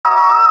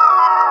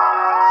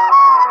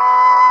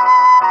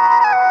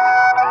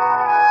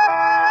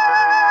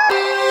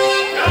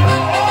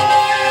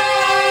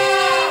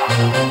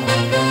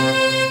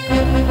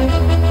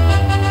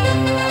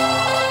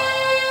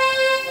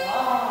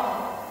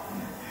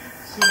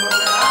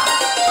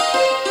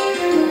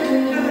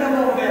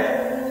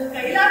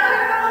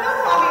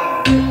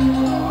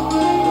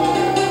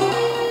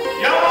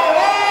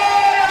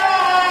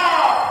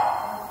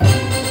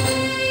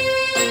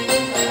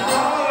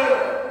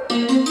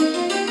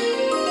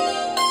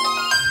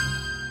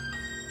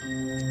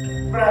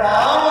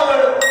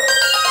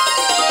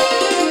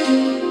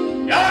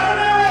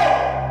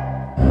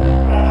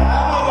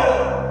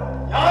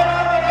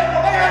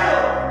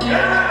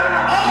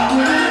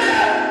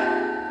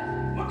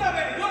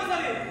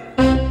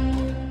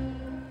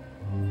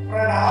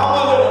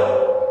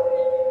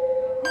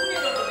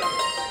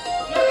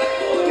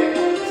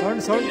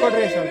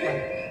ಕಾರ್ಯಗಳನ್ನು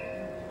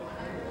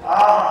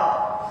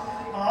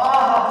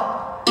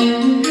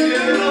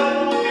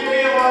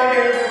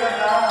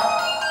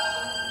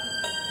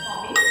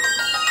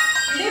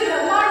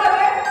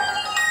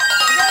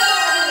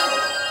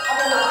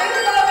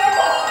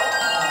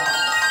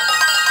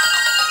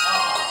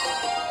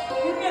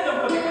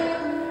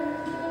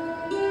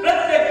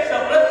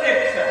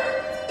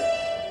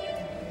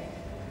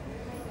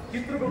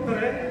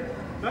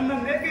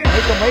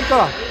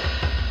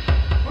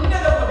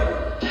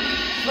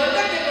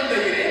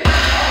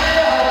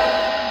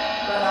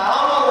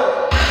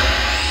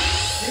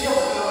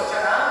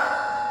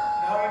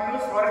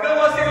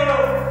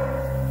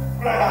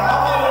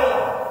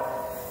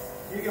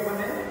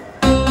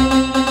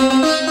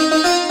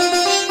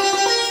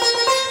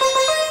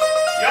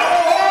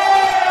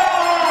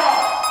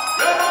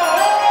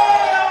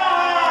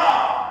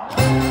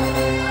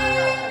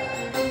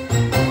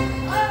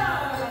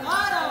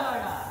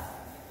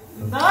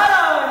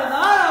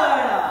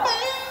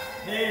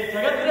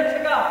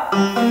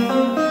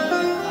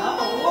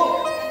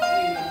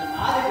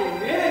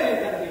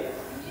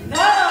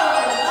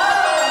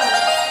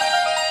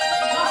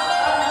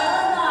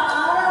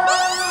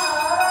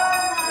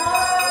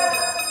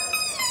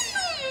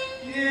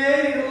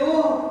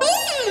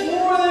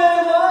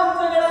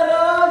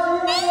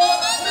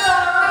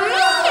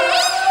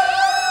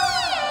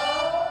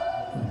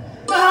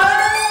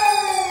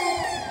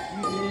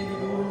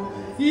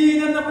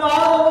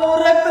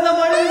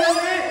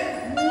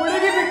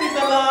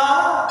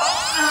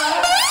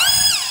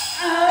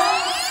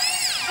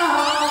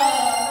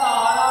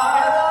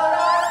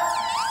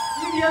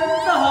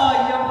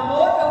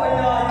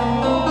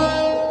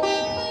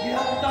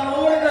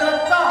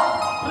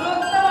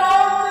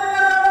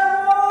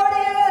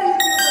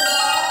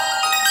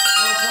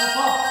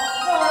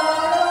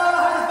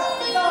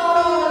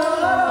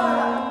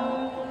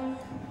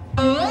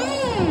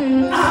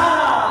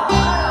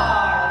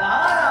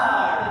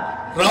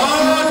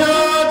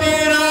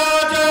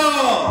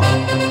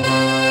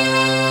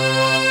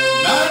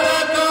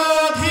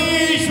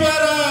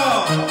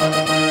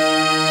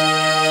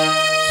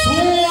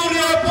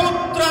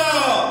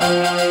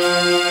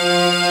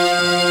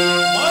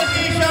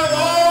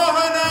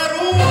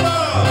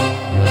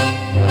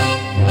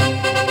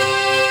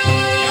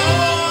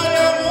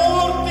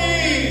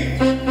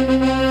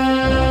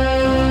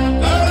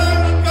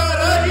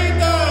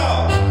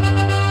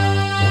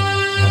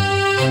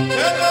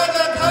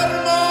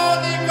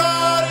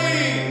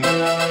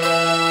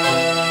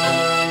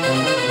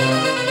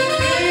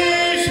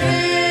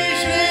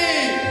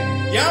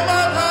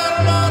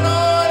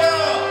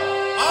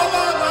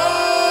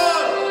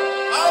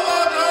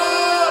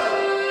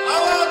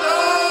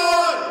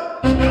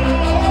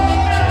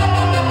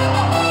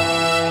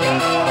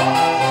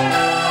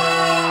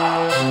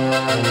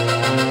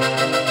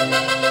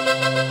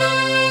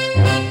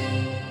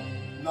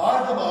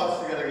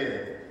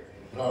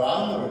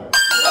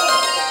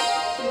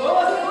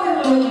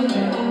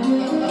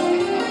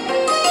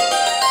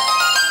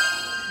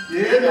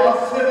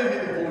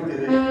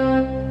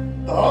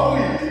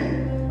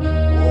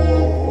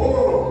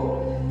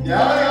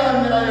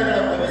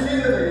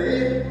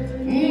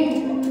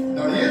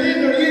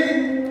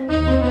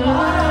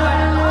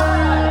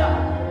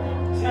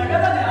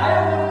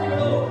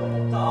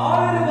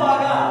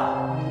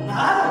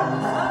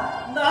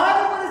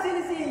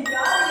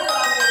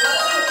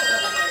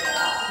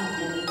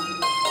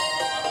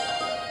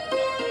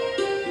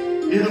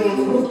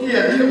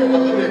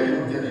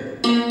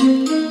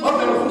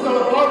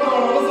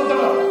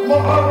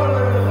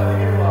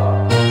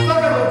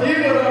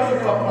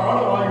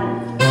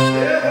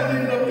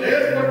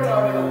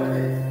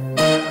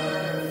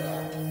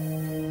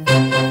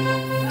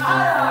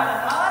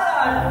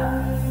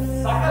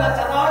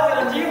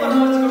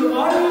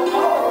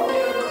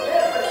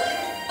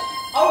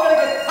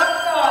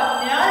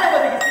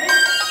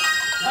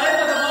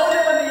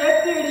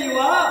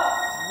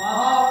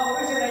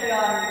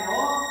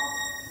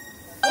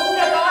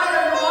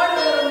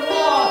ಮಾಡುವವರನ್ನು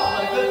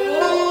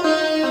ಸ್ವರ್ಗಕ್ಕೂ,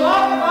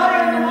 ಪಾಪ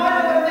ಕಾರ್ಯಗಳನ್ನು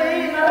ಮಾಡುವವರನ್ನು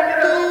ಈ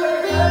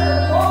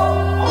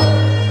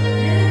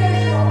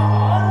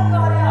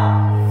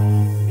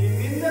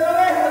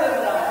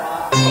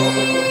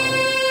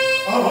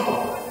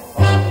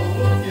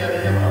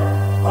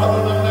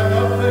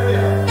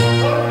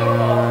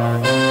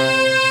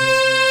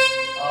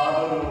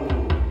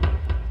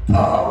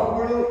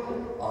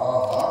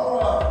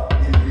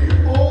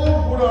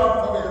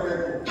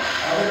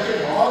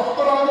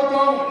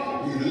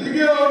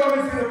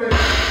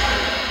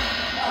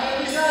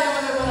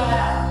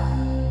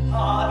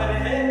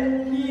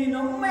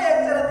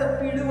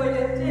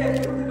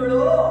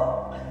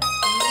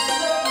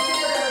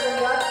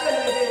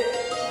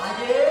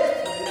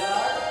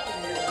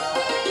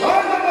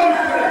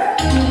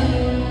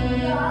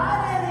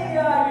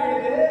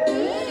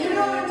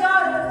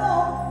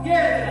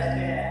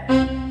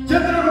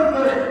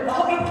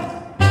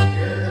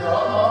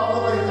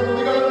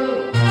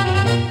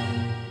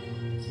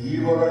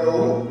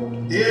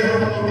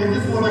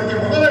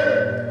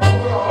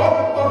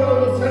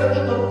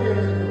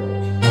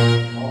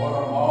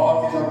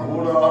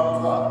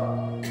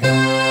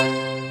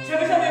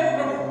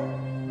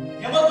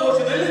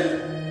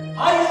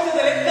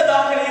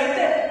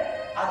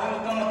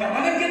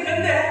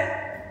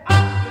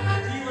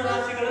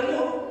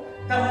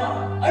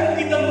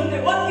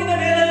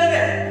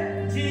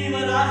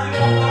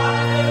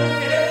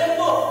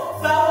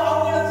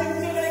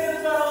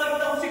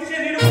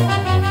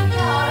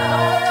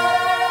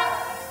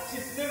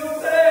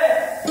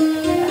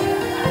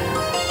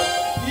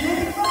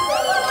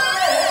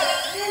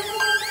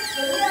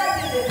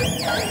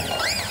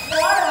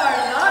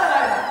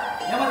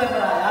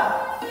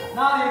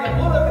ನಾನೀಗ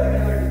ಮೂಲಕರಿಗೆ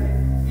ಹೊರಟಿದ್ದೆ.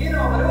 ನೀನು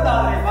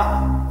ಬರುವುದಾದರೆ ಬಾ.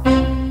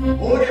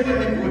 ಹೋಗಿ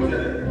ಬನ್ನಿ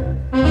ಪೂಜ್ಯರೇ.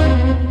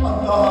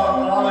 ಅಂತಹ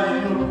ಕಾಲ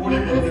ಇನ್ನೂ ಕೂಡಿ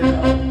ಬಂದಿಲ್ಲ.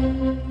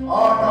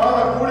 ಆ ಕಾಲ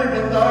ಕೂಡಿ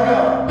ಬಂದಾಗ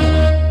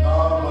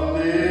ನಾನು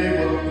ಬಂದೇ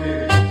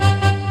ಬರುತ್ತೇನೆ.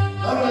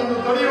 ನನ್ನನ್ನು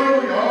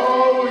ತಡೆಯುವುದು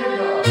ಯಾರೂ ಇಲ್ಲ.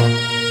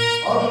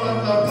 ಅದು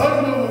ನನ್ನ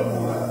ಧರ್ಮವೂ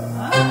ಕೂಡ.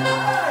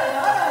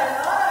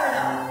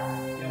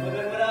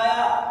 ಯಮಧರ್ಮರಾಯ,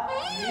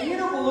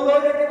 ನೀನು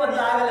ಭೂಲೋಕಕ್ಕೆ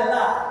ಬಂದಾಗಲೆಲ್ಲ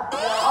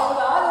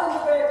ಯಾವುದಾದರೂ ಒಂದು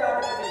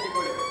ಕೈಚಾಟಕ್ಕೆ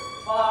ಸೇರಿಕೊಳ್ಳಿ.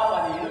 ಪಾಪ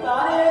ನೀನು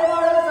ತಾನೇ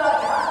ಮಾಡಲು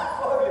ಸಾಧ್ಯ.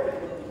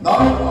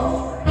 ನಾನು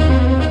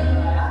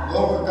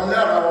ಲೋಕ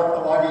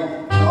ಕಲ್ಯಾಣಾರ್ಥವಾಗಿ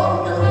ನಾನು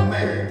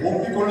ಕೆಲವೊಮ್ಮೆ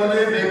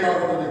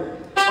ಒಪ್ಪಿಕೊಳ್ಳಲೇಬೇಕಾಗುತ್ತದೆ.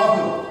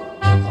 ಅದು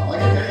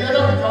ನಮಗೆ ತಿಳಿಯದ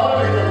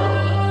ವಿಚಾರವೇ.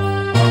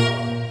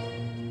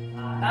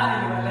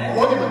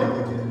 ಹೋಗಿ ಬನ್ನಿ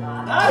ಪೂಜ್ಯರೇ.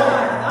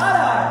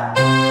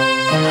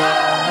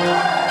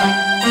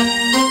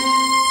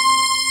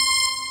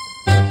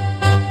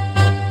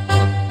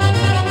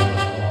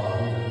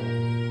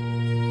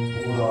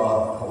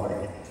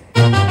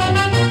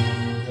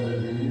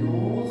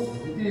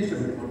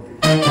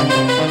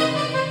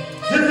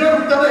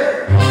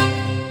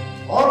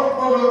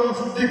 ಆತ್ಮಗಳನ್ನು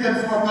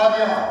ಶುದ್ಧೀಕರಿಸುವ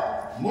ಕಾರ್ಯ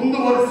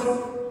ಮುಂದುವರಿಸು.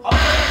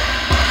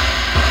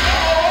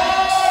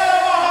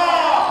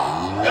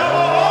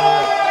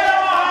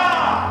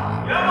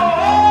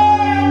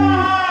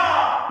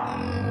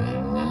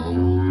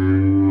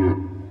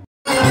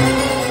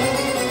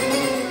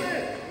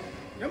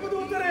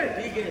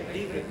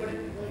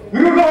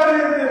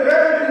 ಬಿರುಗಾಳಿಯಂತೆ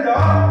ವೇಗದಿಂದ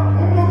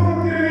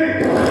ಮುನ್ನುಗ್ಗುತ್ತಿರುವಿರಿ.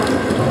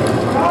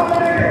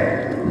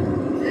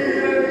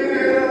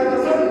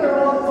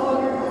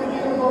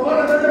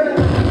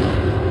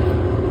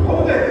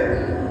 ಹೌದೇ?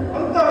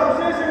 ಅಂತ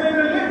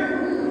ವಿಶೇಷವೇನಲ್ಲಿ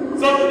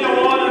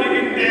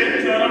ಸತ್ಯವಾದನಿಗಿಂತೆ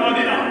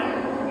ಚರಮದಿನ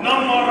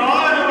ನಮ್ಮ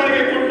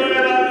ರಾಜಗಳಿಗೆ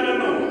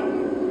ಕೊಂಡೊಯ್ಯಲಾದನನ್ನು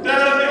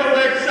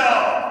ತೆರೆದಿರಬೇಕ್ಷ.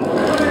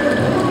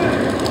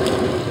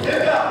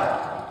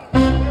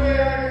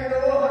 ಮದುವೆಯಾಗಿದ್ದು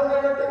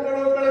 12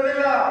 ತಿಂಗಳು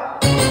ಕಳೆದಿಲ್ಲ.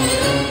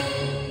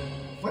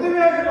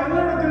 ಮದುವೆಯಾಗಿ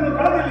 12 ತಿಂಗಳು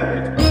ಕಳೆದಿಲ್ಲವೇ?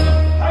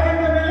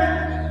 ಹಾಗಿದ್ದ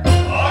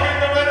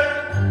ಮೇಲೆ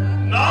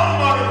ನಾವು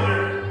ಮಾಡುತ್ತೇವೆ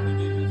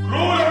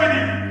ಕ್ರೂರ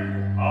ವಿಧಿ.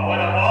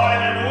 ಅವನ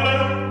ಬಾಳಿನ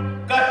ನೂಲನ್ನು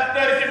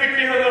ಕತ್ತರಿಸಿ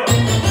ಬಿಟ್ಟಿರುವುದು.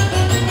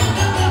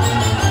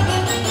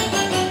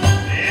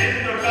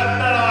 ಎಂದು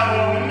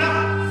ಕತ್ತಲಾಗುವ ಮುನ್ನ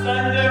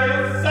ಸಂಜೆ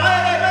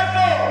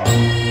ಸಾಯಬೇಕು.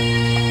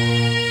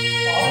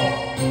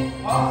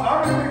 ಆ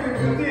ಸಾವಿತ್ರಿಗೆ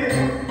ಗತಿ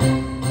ಏನು?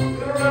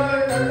 ಇದರೊಡನೆ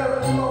ಕಂಡ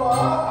ಕುಟುಂಬವ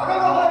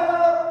ಅಗಲ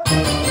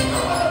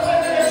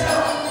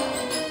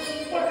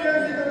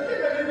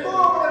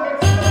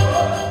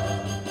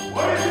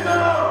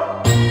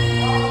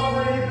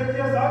ಈ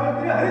ಗತಿಯ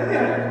ಸಾವಿತ್ರಿ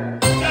ಹರಿತಿಯಾಳೆ.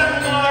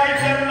 ಚೆನ್ನಾಗಿ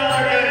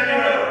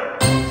ಅರಿತಿಗಳು.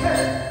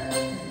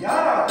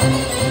 ಯಾರ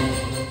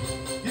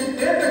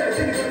ಇಂತೇತಕ್ಕೆ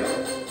ಸಿಗಿದರು?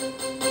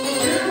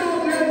 ತಿಳಿದು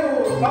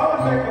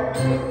ಸಾವನ್ಬೇಕು.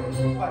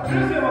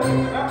 ತಿಳಿಸೇ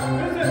ಹೋಗಿದ್ದಾರ.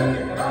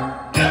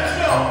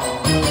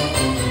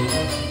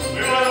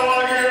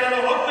 ವಿವರವಾಗಿ ಹೇಳಲು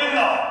ಹೊತ್ತಿಲ್ಲ.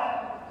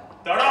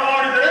 ತಡ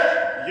ಮಾಡಿದರೆ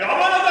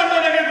ಯವನ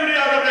ದಂಡನೆಗೆ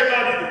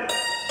ಗುರಿಯಾಗಬೇಕಾದದ್ದು.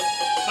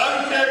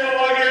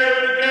 ಸಂಕ್ಷೇಪವಾಗಿ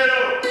ಹೇಳಲು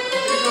ಕೇಳು.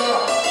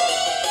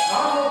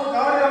 ನಾನು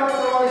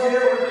ಕಾರ್ಯಾತ್ಮಕವಾಗಿ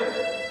ಹೇಳುವುದೇ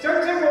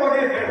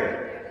ಸಂಕ್ಷೇಪವಾಗಿ ಹೇಳು.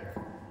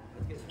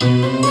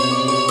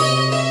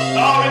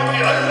 ಸಾವಿತ್ರಿ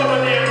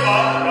ಅಶ್ವಪತಿ ಎಂಬ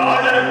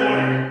ರಾಜನ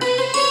ಕೋರಿ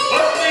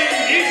ಭಕ್ತಿ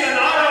ಈಶನ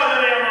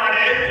ಆರಾಧನೆಯ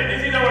ಮಾಡಿ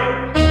ಜನಿಸಿದವಳು.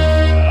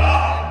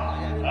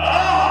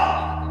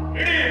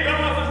 ಇಡೀ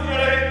ಬ್ರಹ್ಮ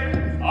ಸೃಷ್ಟಿಯೊಳಗೆ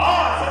ಆ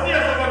ಸತಿಯ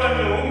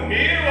ಸೊಬಗನ್ನು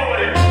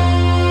ಮೀರುವವರೇ.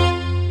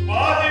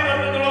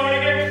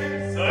 ಪಾತಿವ್ರತದೊಳವರಿಗೆ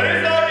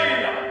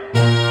ಸರಿಸಾಟಿಯಿಲ್ಲ.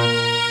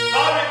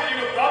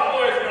 ಸಾವಿತ್ರಿಯು ಪ್ರಾಪ್ತ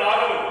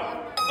ವಯಸ್ಸುಗಳಾಗಲು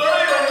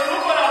ದೊರೆಯುವ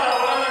ರೂಪನಾದ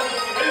ಅವರನ್ನು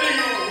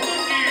ಎಲ್ಲಿಯೂ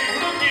ಹುಡುಕಿ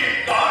ಹುಡುಕಿ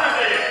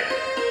ಕಾಣದೆಯೇ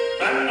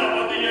ತನ್ನ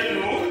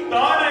ಪತಿಯನ್ನು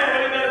ತಾನೇ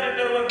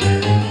ಬಲಿದಾಸಿಟ್ಟಿರುವಂತೆ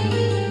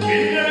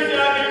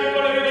ಭಿನ್ನವಿಚಾಗಿ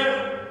ಇಟ್ಟುಕೊಳ್ಳುವಿದರು.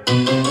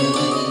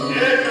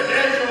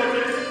 ದೇಶವು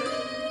ಚಲಿಸಿ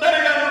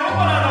ತನಗೆ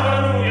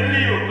ರೂಪನಾದವರನ್ನು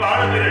ಎಲ್ಲಿಯೂ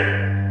ಕಾಣದಿರೆ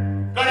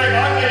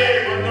ಕಡೆಗಾಕೆಯೇ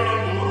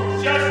ಬಂದಳೊಂದು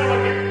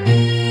ಋಷ್ಯಾಶ್ರಮಕ್ಕೆ.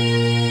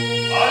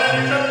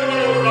 ಅಲ್ಲಿ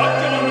ಶತ್ರುಗಳು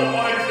ರಾಜ್ಯವನ್ನು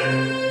ಪಾಲಿಸಿ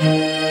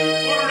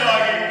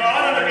ಕುರುಡಾಗಿ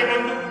ಕಾನನಕ್ಕೆ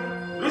ಬಂದು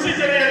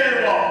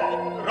ಋಷಿಚರ್ಯೆಯಲ್ಲಿರುವ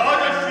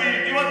ರಾಜಶ್ರೀ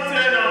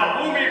ದಿವತ್ಸೇನ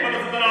ಭೂಮಿ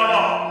ಪದಸುತನಾದ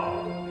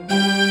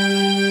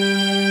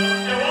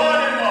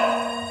ಸತ್ಯವಾನೆಂಬ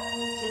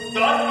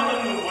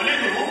ಶುದ್ಧಾತ್ಮನನ್ನು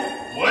ಒಲಿದು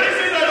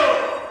ಒಲಿಸಿದಳು.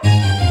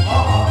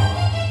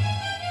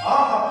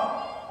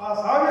 ಆ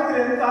ಸಾವಿತ್ರಿ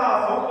ಎಂತಹ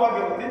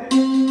ಸೌಭಾಗ್ಯವತಿ.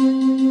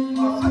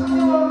 ಆ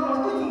ಸತ್ಯವನ್ನು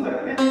ಅಷ್ಟು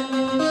ಸುಂದರನೇ.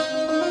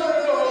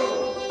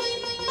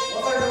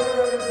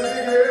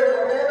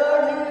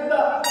 ಒಡೆಯನಾಗಿದ್ದ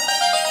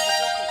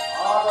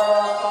ಆದರ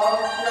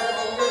ಸಾಹಿತ್ಯ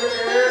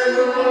ಸೌಂದರ್ಯವೇ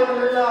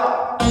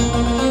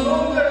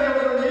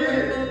ಸೌಂದರ್ಯವನ್ನು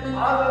ಮೀರಿ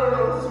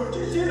ಆದರಳು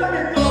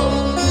ಸೃಷ್ಟಿಸಿದವಿತ್ತು.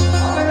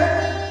 ಆಮೇಲೆ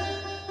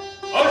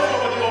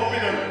ಅಶ್ವಪತಿ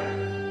ಒಪ್ಪಿದನು.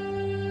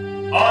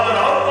 ಆದರೆ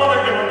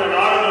ಆಸ್ಥಾನಕ್ಕೆ ಬಂದ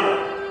ನಾರದರು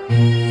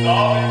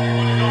ಸಾವಿತ್ರಿ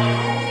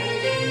ಒಲಿದವನು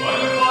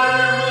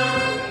ಅಲ್ಪಾಯನೆಂಬುದನ್ನು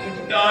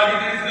ಮುಟ್ಟಾಗಿ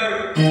ತಿಳಿಸಿದರು.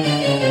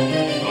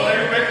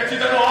 ದೊರೆಯು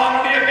ಮೆಚ್ಚಿದನು ಆ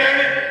ನುಡಿಯ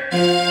ಕೇಳಿ.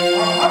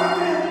 ಆ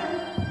ಸಾವಿತ್ರಿ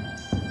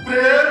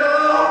ಪ್ರೇಮ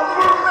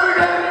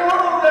ಅಮೃತದಲ್ಲಿ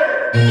ಓಡುವುದೇ.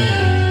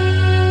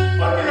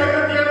 ಪತಿಯ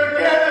ಗತಿಯನ್ನು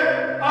ಕೇಳಿ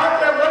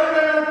ಆಕೆ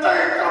ಮದುವೆಯನ್ನು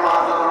ಚೈತ್ರ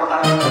ಮಾಸವನ್ನು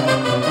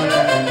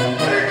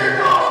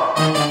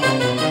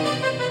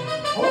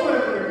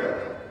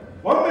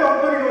ಒಮ್ಮೆ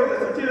ಒಬ್ಬರಿಗೆ ಒಂದು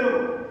ಸಚಿವರು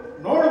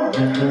ನೋಡುವುದು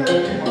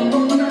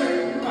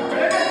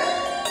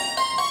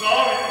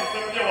ಸಾವಿತ್ರಿ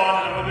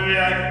ಸತ್ಯವಾದನ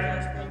ಮದುವೆಯಾಗಿ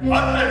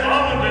ಅತ್ತೆ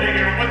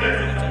ಮಾವಂದರಿಗೆ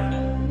ಉಪದೇಶಿಸುತ್ತ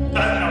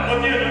ತನ್ನ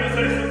ಪತಿಯನ್ನು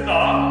ಅನುಸರಿಸುತ್ತಾ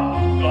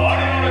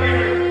ಗಾಡಿಯೊಳಗೆ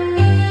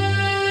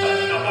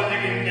ತನ್ನ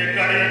ಪತಿಗಿಂತೆ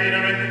ಕಡೆಯ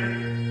ದಿನವೆಂದು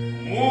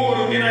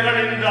 3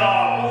 ದಿನಗಳಿಂದ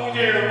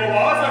ಪೂಜೆ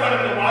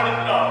ಉಪವಾಸಗಳನ್ನು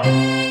ಮಾಡುತ್ತಾ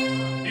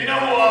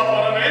ದಿನವೂ ಆ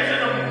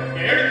ಪರಮೇಶ್ವರನ್ನು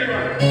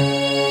ಬೇಡಿದವಳು.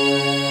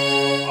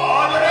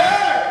 ಆದರೆ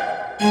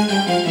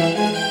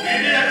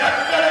ವಿಧಿಯ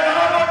ಕಟ್ಟಳೆಗಳ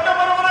ದೊಡ್ಡ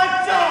ಬರುವ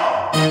ಹೆಚ್ಚ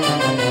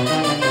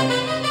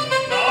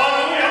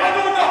ನಾನು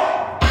ಯಮದೂತ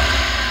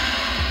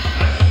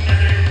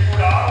ನನ್ನೆದೆ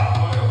ಕೂಡ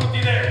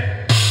ಮರುಗುತ್ತಿದೆ.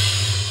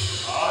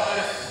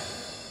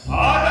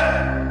 ಆದರೆ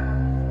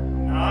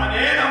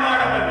ನಾನೇನ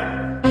ಮಾಡಬಲ್ಲೆ?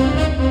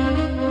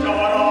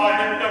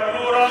 ಚವರಾಯಂತ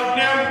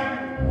ಕ್ರೂರಾಜ್ಞೆ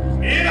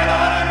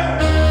ಮೀರಲಾರನು.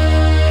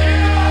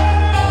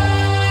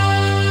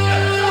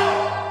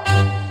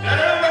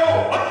 ನೆರಳು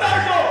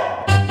ಒತ್ತಾಯಿಸು.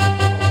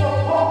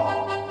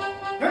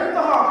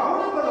 ಎಂತಹ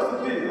ಕೌತುಕದ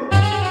ಸುದ್ದಿ ಇದು.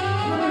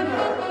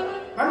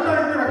 ನನ್ನ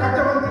ಇಂದಿನ ಕಟ್ಟ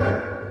ಬಂದಿದೆ.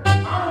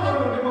 ನಾನು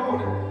ಬರಲು ನಿಮ್ಮ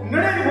ಕೋಣೆ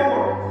ನಡೆಯಲಿ ಹೋಗೋಣ.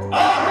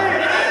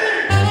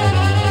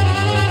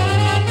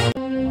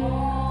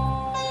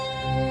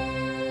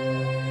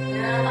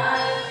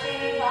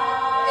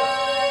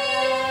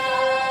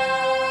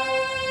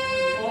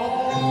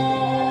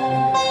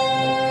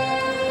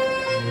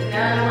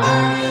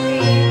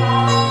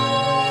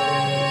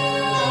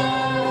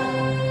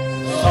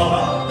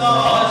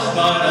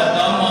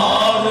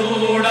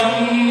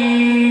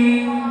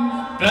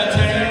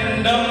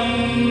 प्रचंडं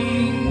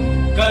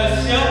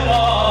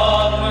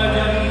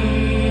कश्यपात्मजं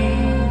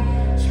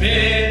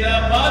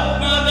श्वेतपद्मधरं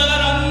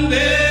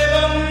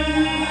देवं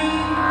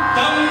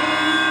तं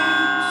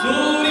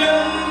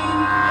सूर्यं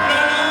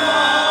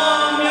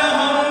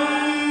प्रणमाम्यहम्.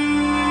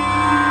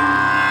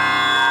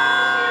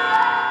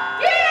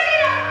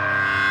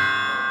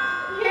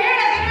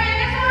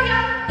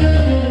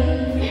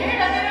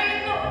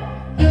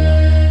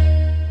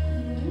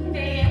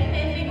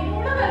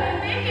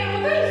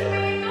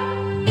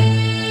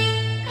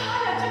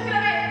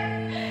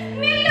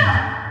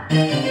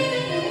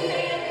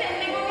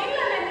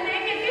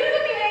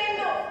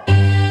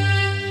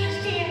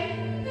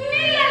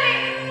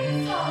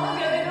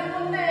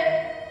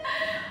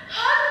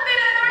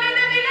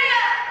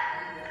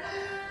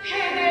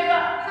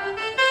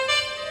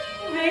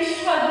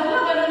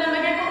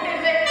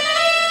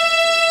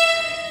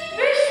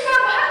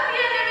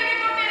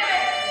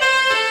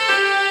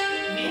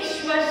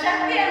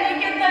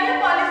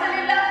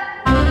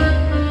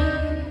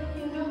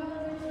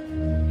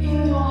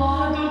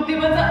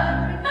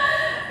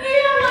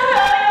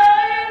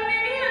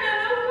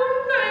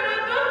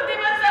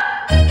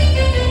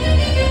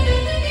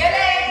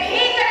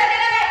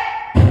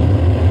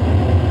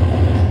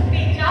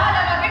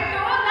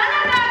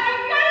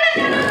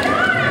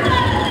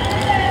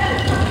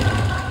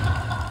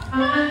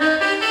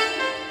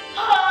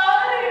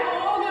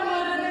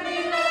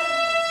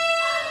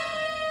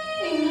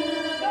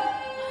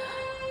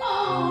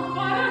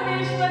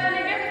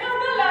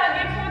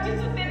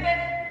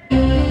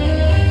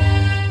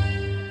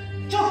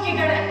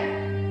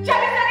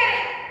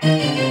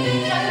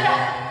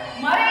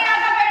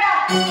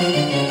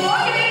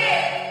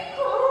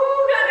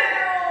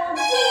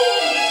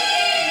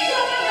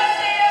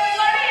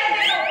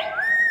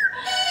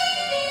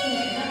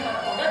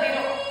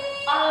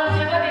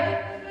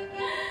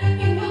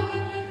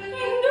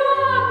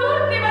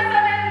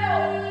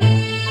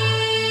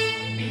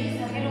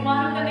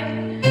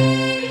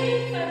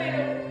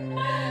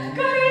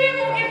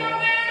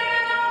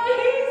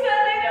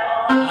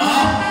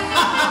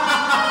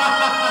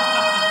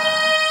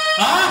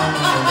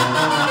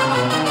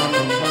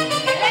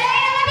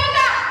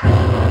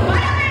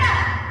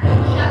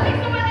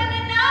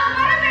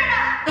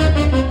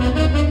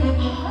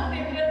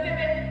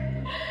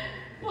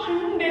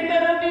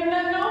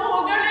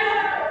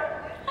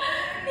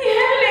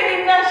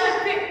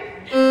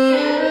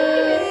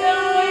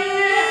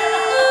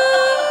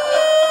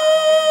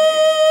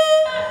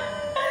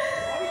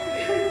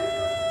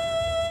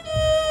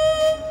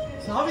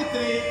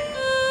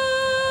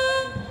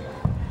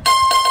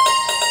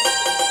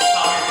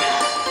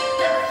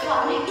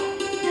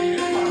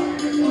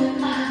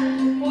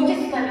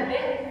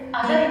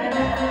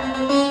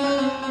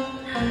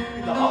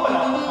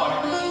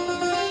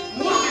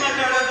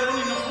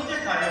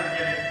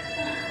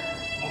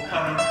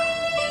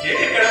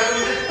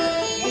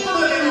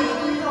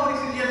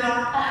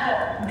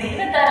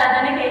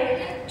 ದೇವತಾರಾಧನೆಗೆ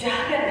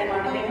ಜಾಗ್ರತೆ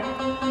ಮಾಡಿದೆನು.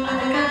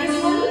 ಅದಕ್ಕಾಗಿ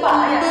ಸ್ವಲ್ಪ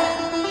ಆಯಾಸ.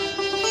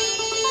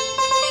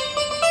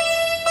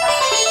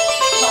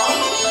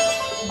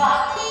 ಬಾ,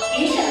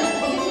 ಈಶನ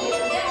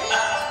ಪೂಜಿಸಬೇಕಂತೆ.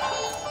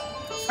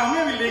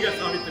 ಸಮಯವಿಲ್ಲೀಗ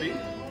ಸಾವಿತ್ರಿ.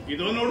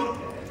 ಇದೋ ನೋಡು,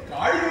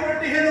 ಕಾಡಿಗೆ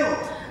ಹೊರಟಿ ಏನು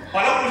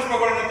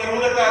ಫಲಪುಷ್ಪಗಳನ್ನು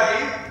ತರುವುದಕ್ಕಾಗಿ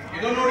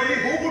ಇದೋ ನೋಡಿ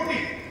ಹೂ ಬುಟ್ಟಿ.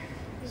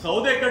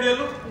 ಸೌದೆ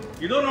ಕಡಿಯಲು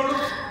ಇದೋ ನೋಡು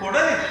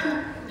ಕೊಡಲಿ.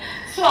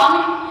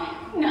 ಸ್ವಾಮಿ,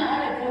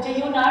 ನಾಳೆ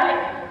ಪೂಜೆಯು ನಾಳೆ.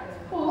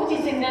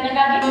 ಪೂಜಿಸಿ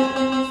ನನಗಾಗಿ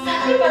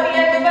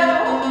ಸತಿಪತಿಯರಿಬ್ಬರು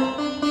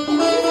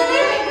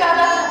ಪೂಜಿಸಲೇಬೇಕಾದ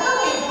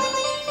ಕರ್ತವ್ಯ ಇದು.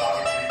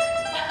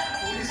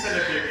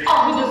 ಪೂಜಿಸಲೇಬೇಕೆ?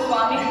 ಹೌದು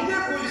ಸ್ವಾಮಿ. ಹಿಂದೆ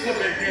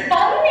ಪೂಜಿಸಬೇಕೆ?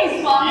 ಬನ್ನಿ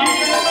ಸ್ವಾಮಿ.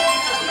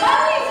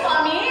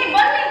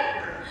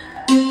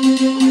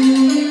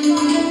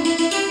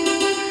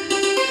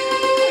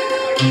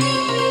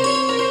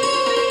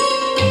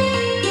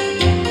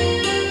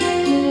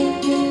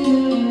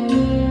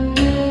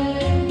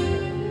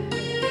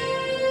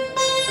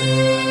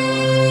 ನಾನು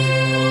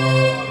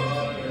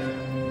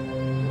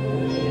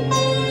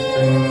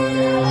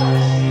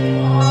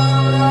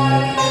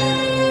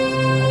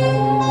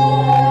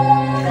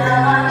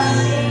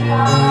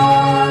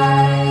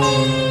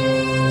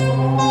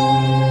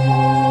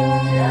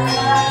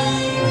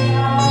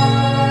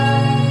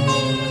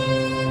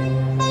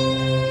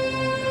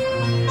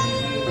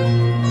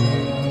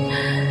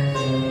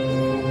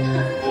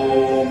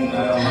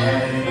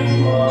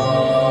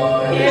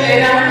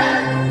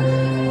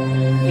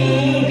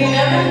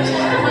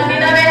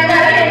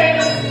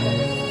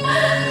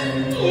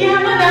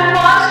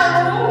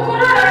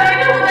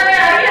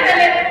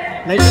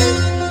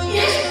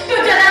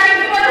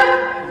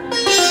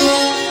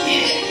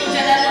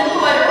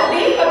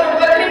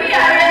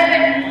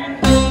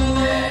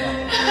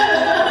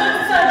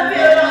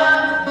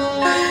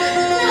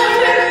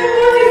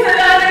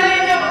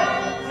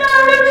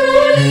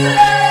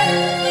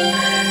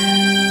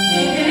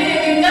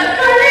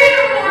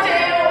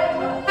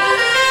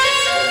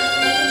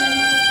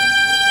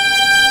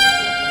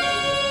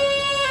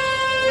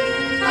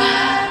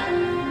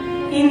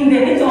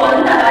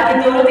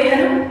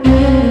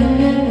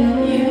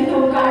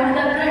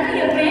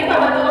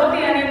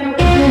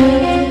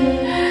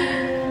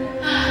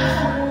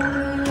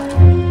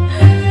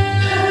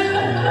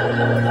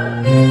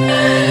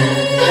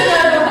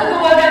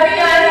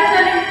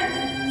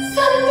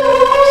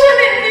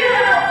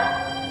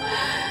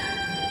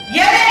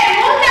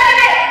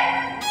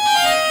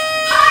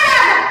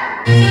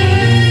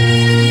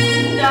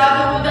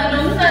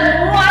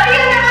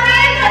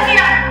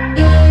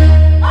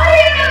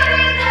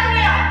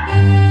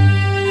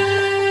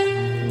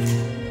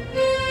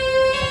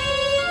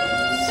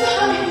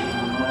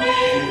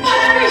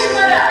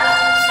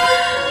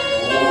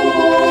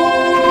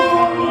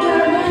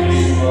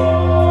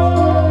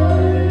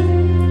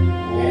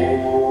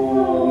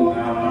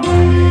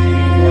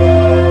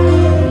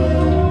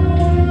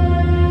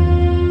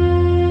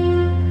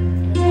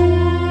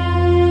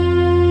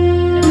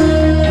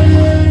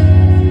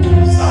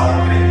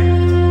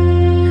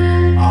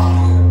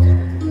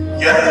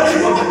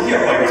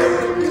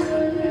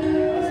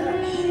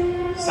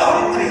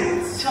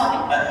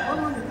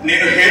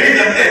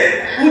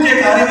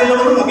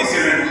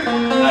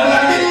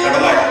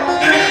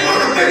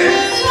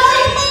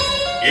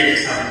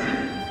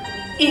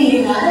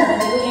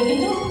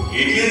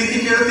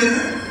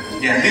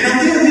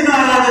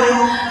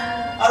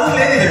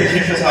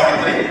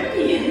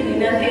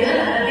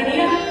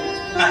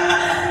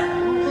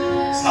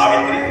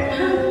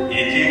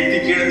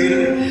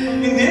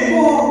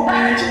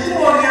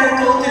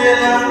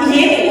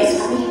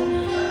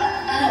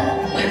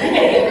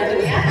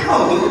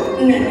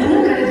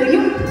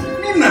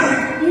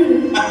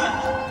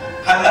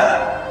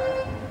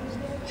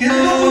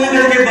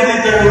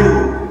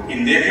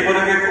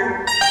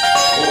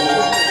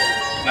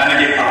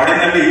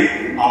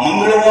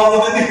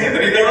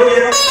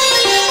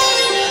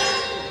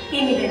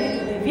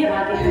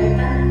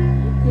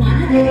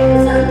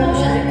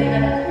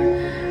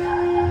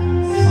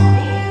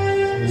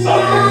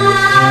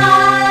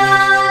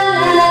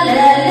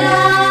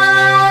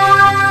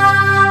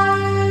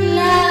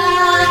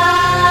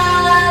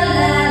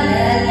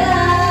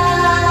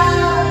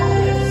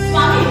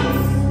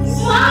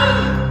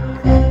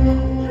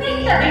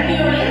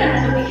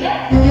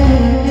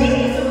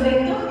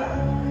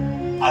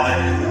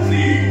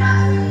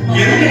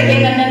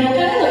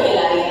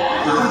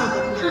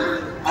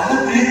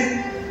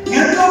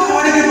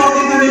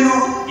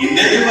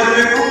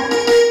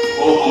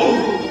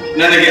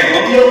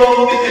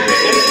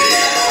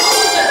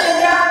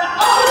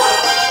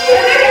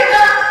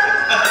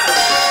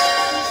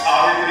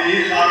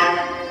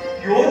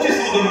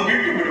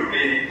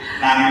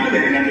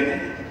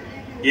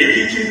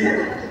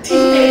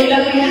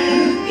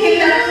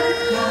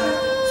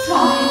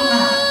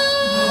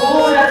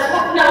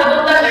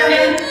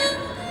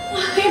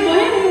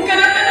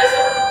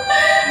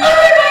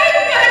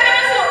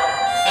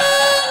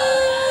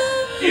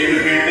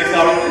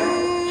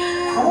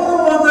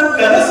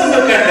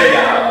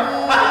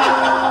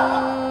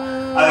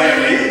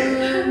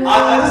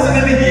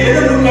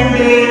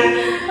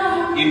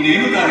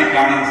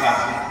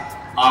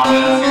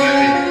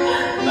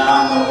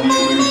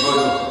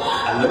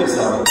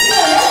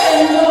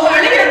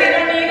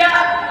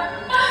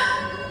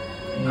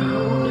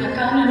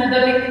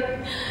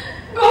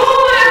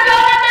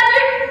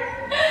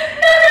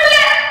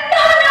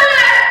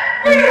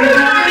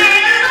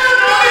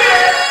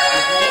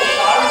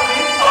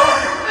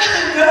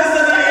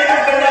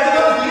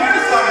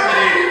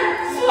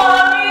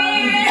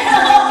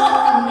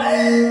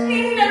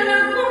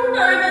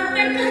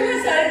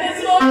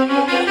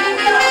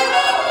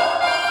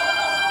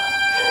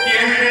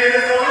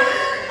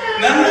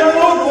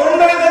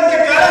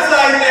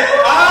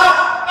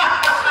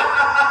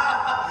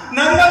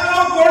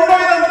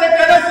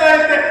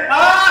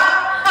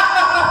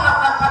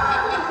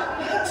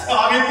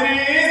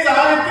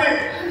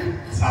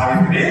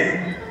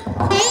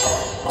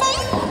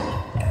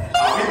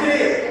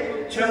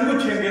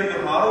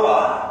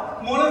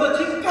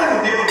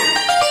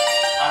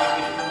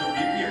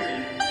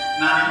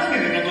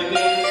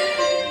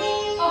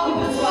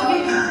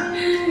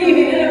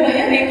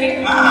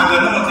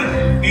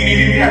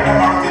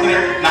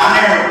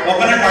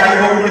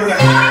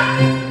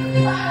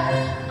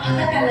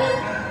ಅದಕ್ಕಲ್ಲ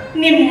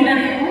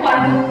ನಿಮ್ಮೂರನ್ನು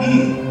ಮಾಡಿದು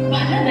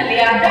ಬನದಲ್ಲಿ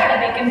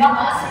ಅಡ್ಡಾಡಬೇಕೆಂಬ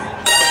ಆಸೆ.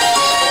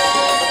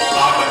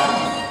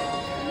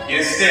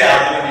 ಎಷ್ಟೇ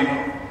ಆದರೂ ನೀನು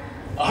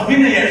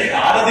ಅಭಿನಯ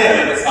ಶಾರದೆ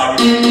ಅಲ್ಲದ ಸಾವಿರ.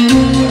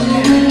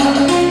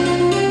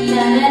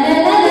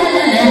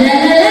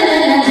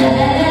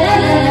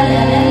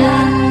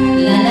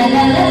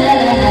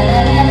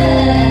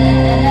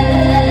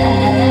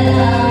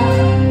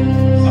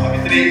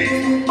 ಸಾವಿತ್ರಿ,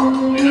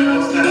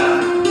 ನಿನಗೋಸ್ಕರ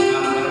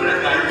ನಾನು ಹೊರಗಡೆ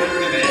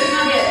ಕಾಯ್ಕೊಳ್ತೇನೆ.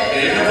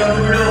 ಬೇಗ ಬಂದು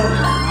ಬಿಡು.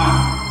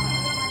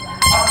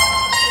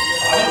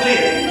 ಸಾವಿತ್ರಿ,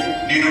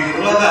 ನೀನು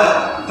ಬರುವಾಗ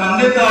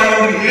ತಂದೆ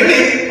ತಾಯಿಯವರು ಹೇಳಿ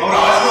ಅವರ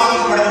ಆಶೀರ್ವಾದ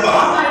ಪಡೆದು ಬಾ.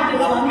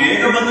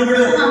 ಬೇಗ ಬಂದು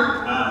ಬಿಡು.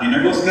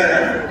 ನಿನಗೋಸ್ಕರ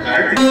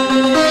ಕಾಯ್ತೀನಿ.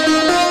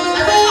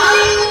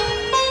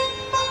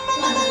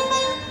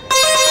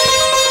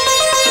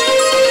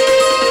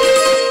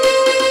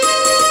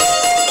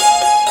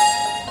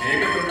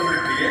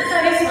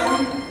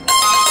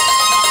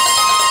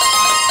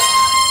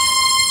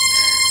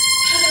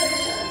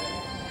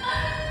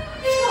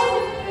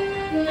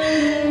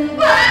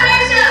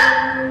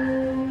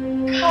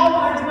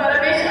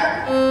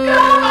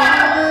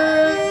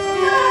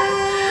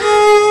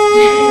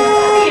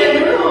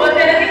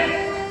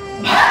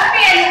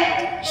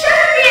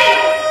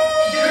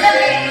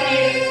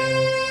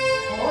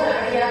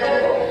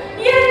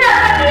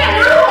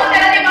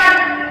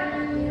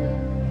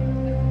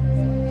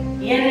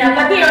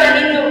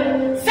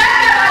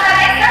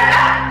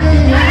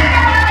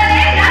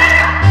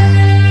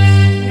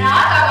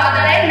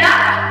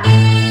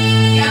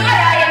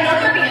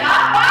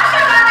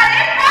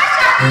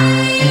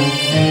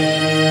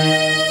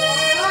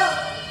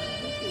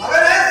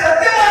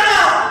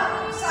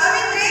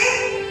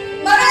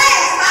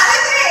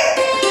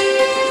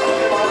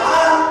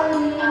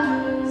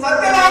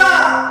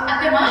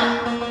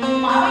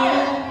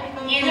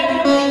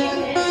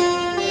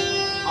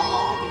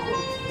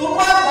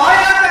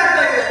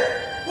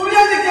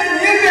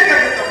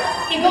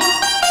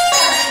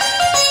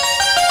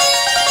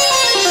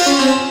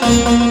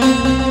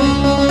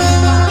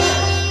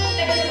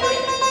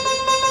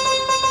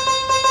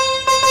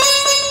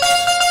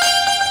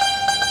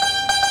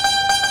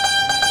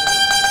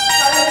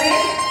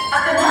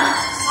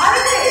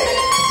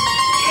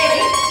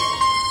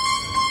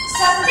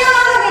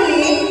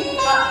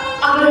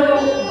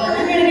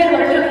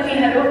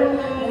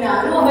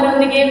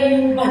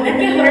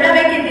 ಬನಕ್ಕೆ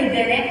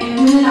ಹೊರಡಬೇಕೆಂದಿದ್ದೇನೆ.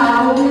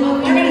 ನಾವು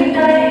ಅಪ್ಪಣೆ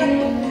ಇದ್ದಾರೆ.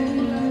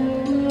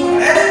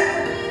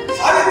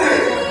 ಸಾವಿತ್ರಿ,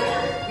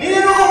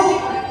 ನೀನು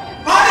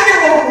ಕಾಡಿಗೆ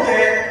ಹೋಗುವುದೇ?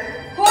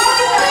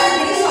 ಹೋಗಿ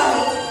ಬರಲಿದ್ದೀರಿ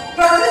ಸ್ವಾಮಿ.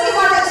 ಪ್ರಕೃತಿ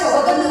ಮಾಡಿದ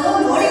ಸೊಬಗನ್ನು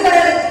ನೋಡಿ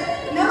ಬರಲಿ.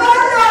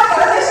 ನವರತ್ನ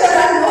ಪರಮೇಶ್ವರ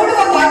ನೋಡುವ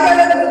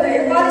ಭಾಗ್ಯವನ್ನು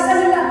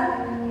ದಯಪಾಲಿಸಲಿಲ್ಲ.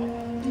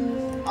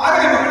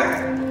 ಆಗಲಿ ಮಗಳೇ,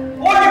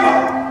 ಹೋಗಿ ಬಾ.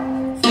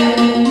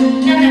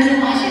 ನನ್ನನ್ನು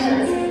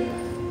ಆಶೀರ್ವದಿಸಿ.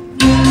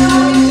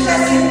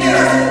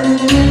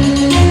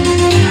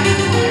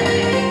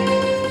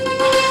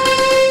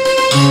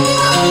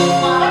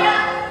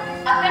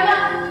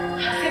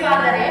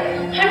 ಹಸಿವಾದರೆ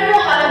ಹಣ್ಣು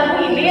ಹಾಲನ್ನು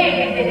ಇಲ್ಲಿಯೇ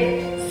ಇಟ್ಟಿದ್ದೇನೆ,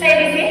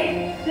 ಸೇರಿಸಿ.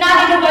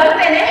 ನಾನಿನ್ನು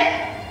ಬರುತ್ತೇನೆ.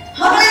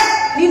 ಮಗಳೇ,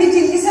 ನೀನು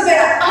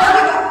ಚಿಂತಿಸಬೇಡ.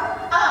 ಹೋಗಿ ಬಾ.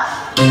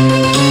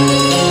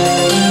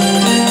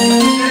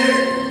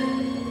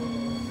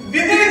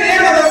 ವಿಧಿ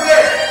ನಿಯಮದಂತೆ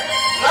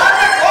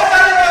ರಾಜ್ಯ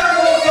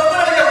ಕೋಶಾಧಿಗಳನ್ನು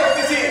ಸತ್ತರಿಗೆ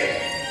ಒಪ್ಪಿಸಿ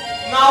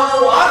ನಾವು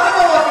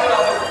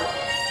ಆತ್ಮವಾಸಿಗಳಾದೆವು.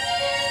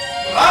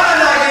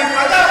 ರಾಜನಾಗಿ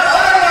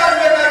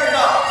ಪ್ರಜಾಪಾಲಕರಾಗಬೇಕಾಗಿದ್ದ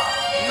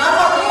ನಮ್ಮ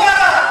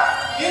ಕುಮಾರ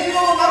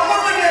ಇಂದು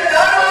ನಮ್ಮೊಂದಿಗೆ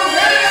ಕಾನೂನು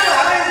ಮೇರೆಯನ್ನು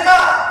ಅಲೆಯುತ್ತಾ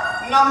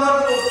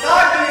ನಮ್ಮನ್ನು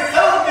ಸಾಕಿ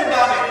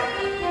ಸಲಹುತ್ತಿದ್ದಾನೆ.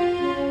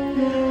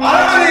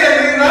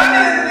 ಅರಮನೆಯಲ್ಲಿ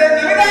ರಾಣಿಯಂತೆ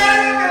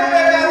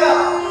ನಲಿದಾಡುತ್ತಿರಬೇಕಾದ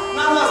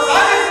ನಮ್ಮ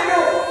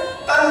ಸಾವಿತ್ರಿಯು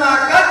ತನ್ನ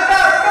ಕಷ್ಟ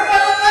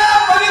ಸುಖವನ್ನ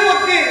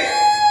ಬದಿಗೊತ್ತಿ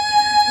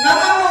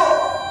ನಮ್ಮನ್ನು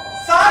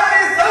ಸಾಕಿ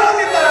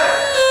ಸಲಹುತ್ತಿದ್ದಾರೆ.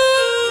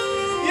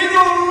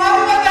 ಇದು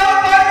ನಮ್ಮ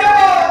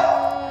ದೌರ್ಭಾಗ್ಯವೋ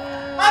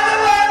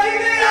ಅಥವಾ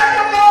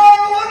ಕಿಡಿಯಾಟವೋ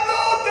ಒಂದು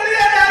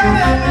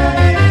ತಿಳಿಯಲಾಗಿದೆ.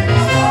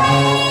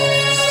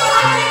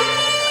 ಸ್ವಾಮಿ,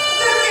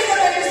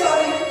 ದುಃಖಿಸಬೇಡಿ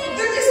ಸ್ವಾಮಿ,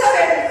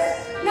 ದುಃಖಿಸಬೇಡಿ.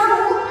 ನಾವು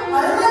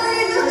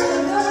ಅರಮನೆಯಲ್ಲೂ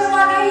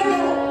ಸಂತೋಷವಾಗೇ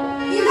ಇದ್ದೆವು.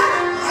 ಈಗ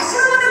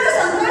ಆಶ್ರಮದಲ್ಲೂ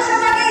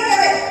ಸಂತೋಷವಾಗೇ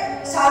ಇದ್ದೇವೆ.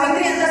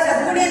 ಸಾವಿತ್ರಿ ಅಂತ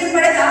ಸದ್ಗುಣಿಯನ್ನು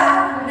ಪಡೆದ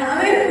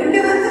ನಾವೇ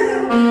ಪುಣ್ಯವಂತರು.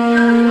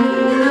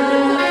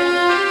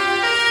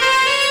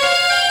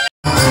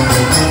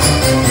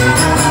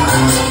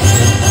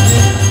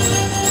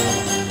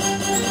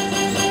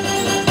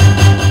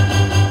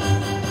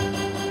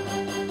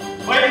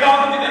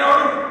 ಬೈದಾಗುತ್ತಿದೆ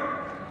ನೋಡು.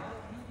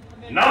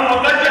 ನಮ್ಮ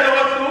ಗಜ್ಜದ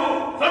ವಸ್ತು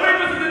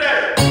ಸಮೀಪಿಸುತ್ತಿದೆ.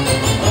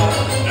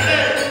 ನಡೆ,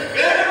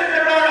 ಬೇಗದಿಂದ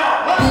ಬಿಡೋಣ.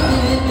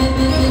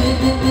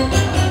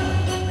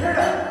 ಬೇಡ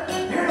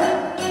ಬೇಡ,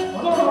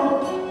 ಮೊದಲು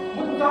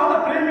ಮುದ್ದಾದ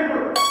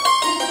ಪ್ರೇಮಿಗಳು,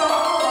 ಮುದ್ದಾದ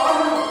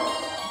ರಾಜರು.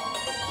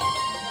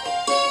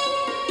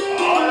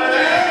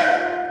 ಆದರೆ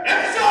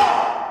ಯಕ್ಷ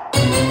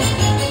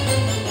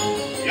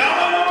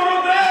ಯಾವನವರು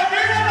ದಯ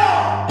ಬೀಳಲ್ಲ.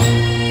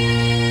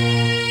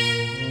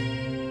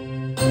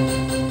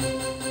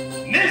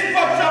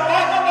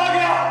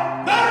 ನಿಷ್ಪಕ್ಷಪಾತವಾಗಿ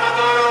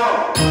ಧರ್ಮದವರು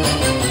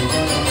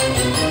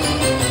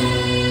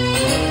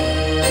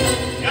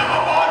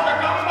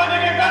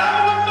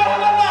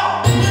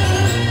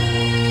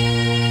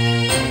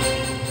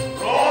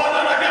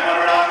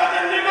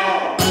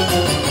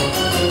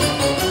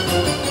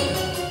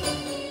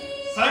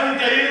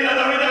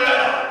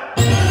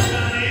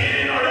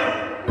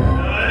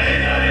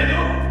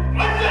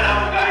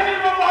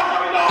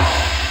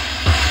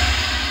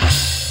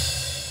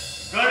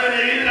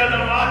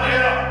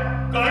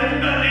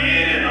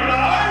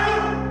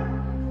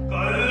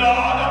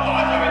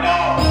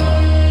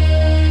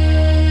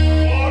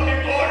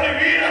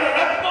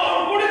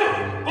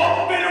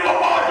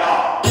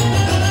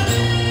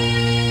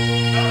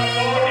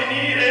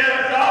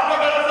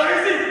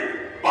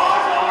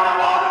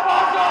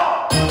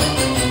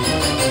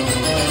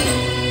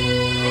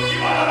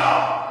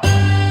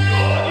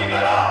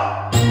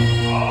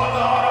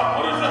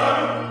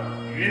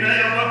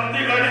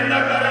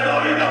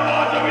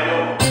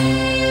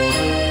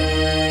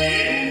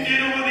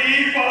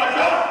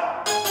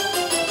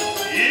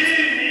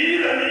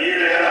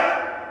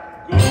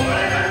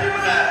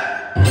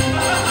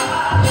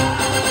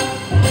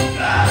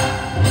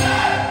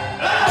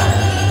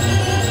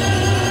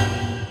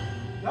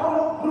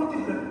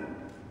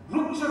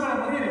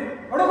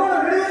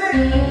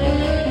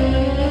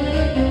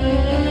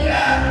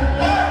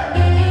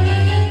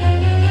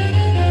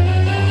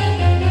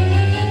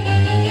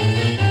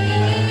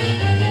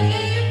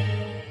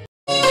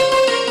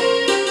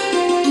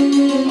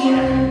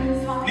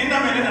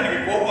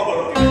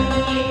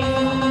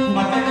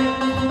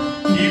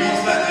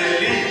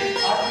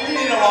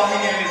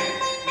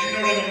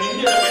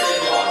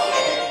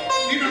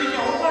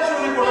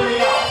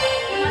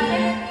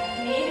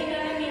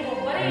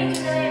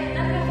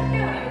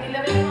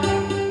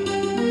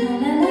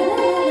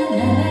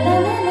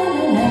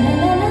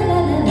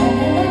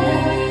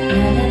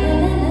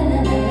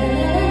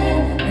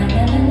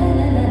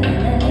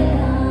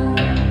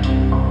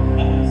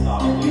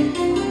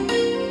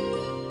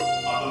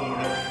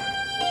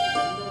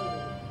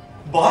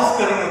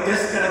ಭಾಸ್ಕರನ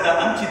ತಿರಸ್ಕರದ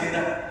ಅಂಚಿನಿಂದ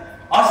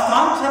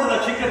ಅಷ್ಟಾಂಶರದ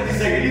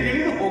ಶಿಖರದಿಂದ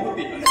ಇಳಿದಿಳಿದು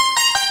ಹೋಗುತ್ತಿದ್ದ.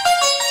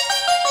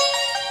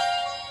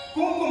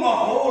 ಕುಂಕುಮ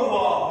ಹೋಲುವ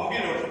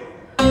ಮುಗಿಲು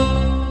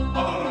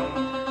ಅದನ್ನು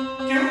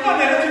ಕೆಂಪ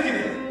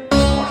ನೆರಚುತ್ತಿದೆ.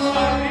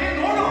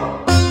 ನೋಡು,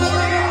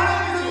 ನೋಡಿ,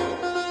 ಆನಂದಿಸು.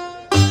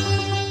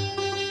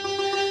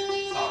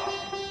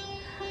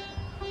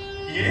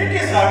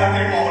 ಏಕೆ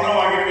ಸಾವಿತ್ರಿ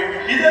ಮೌನವಾಗಿರಬೇಕು?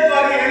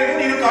 ಇದಕ್ಕಾಗಿ ಹೇಳಿದ್ದು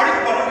ನೀನು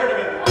ಕಾಡಿಗೆ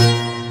ಬರಬೇಡಬೇಕು.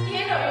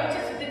 ಏನೋ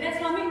ಯೋಚಿಸುತ್ತಿದ್ದೆ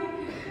ಸ್ವಾಮಿ.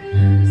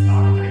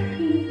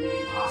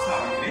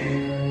 ಸಾವಿತ್ರಿ,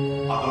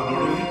 ಅದು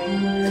ನೋಡು,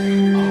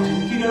 ಆ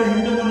ಜಿಂಕಿಗಳ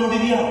ಹಿಂಡನ್ನು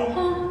ನೋಡಿದ್ಯಾ?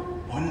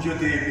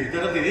 ಒಂಜೊತೆ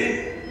ಬೆದರದೆ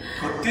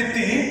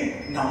ಕತ್ತೆತ್ತಿ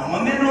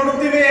ನಮ್ಮನ್ನೇ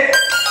ನೋಡುತ್ತಿವೆ.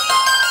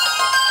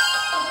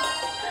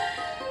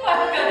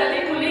 ಪಕ್ಕದಲ್ಲಿ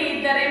ಹುಲಿ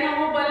ಇದ್ದರೆ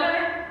ನಾವು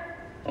ಬಲ್ಲವೇ?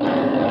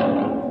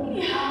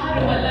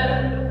 ಯಾರು ಬಲ್ಲರು?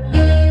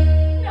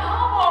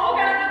 ನಾವು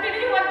ಅವುಗಳನ್ನು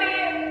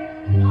ತಿಳಿಯುವಂತೆಯೇ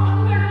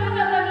ಅವುಗಳು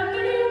ನನ್ನನ್ನು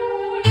ತಿಳಿಯುವು.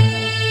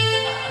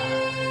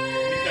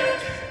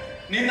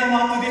 ನಿನ್ನ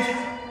ಮಾತು ನಿಜ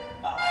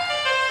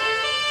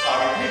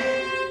ಸಾವಿತ್ರಿ.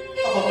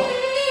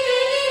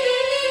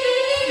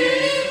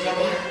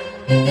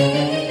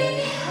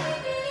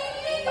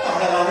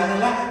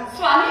 ತಾಳಲಾರೆನಲ್ಲ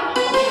ಸ್ವಾಮಿ,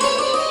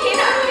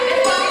 ಏನಾಗ್ತಿದೆ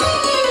ಸ್ವಾಮಿ?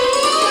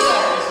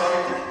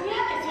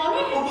 ಯಾಕೆ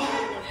ಸ್ವಾಮಿ?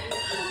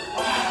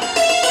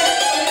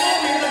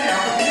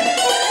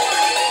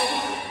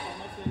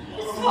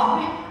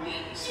 ಸ್ವಾಮಿ,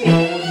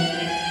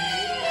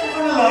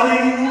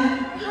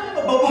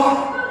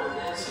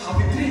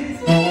 ಸಾವಿತ್ರಿ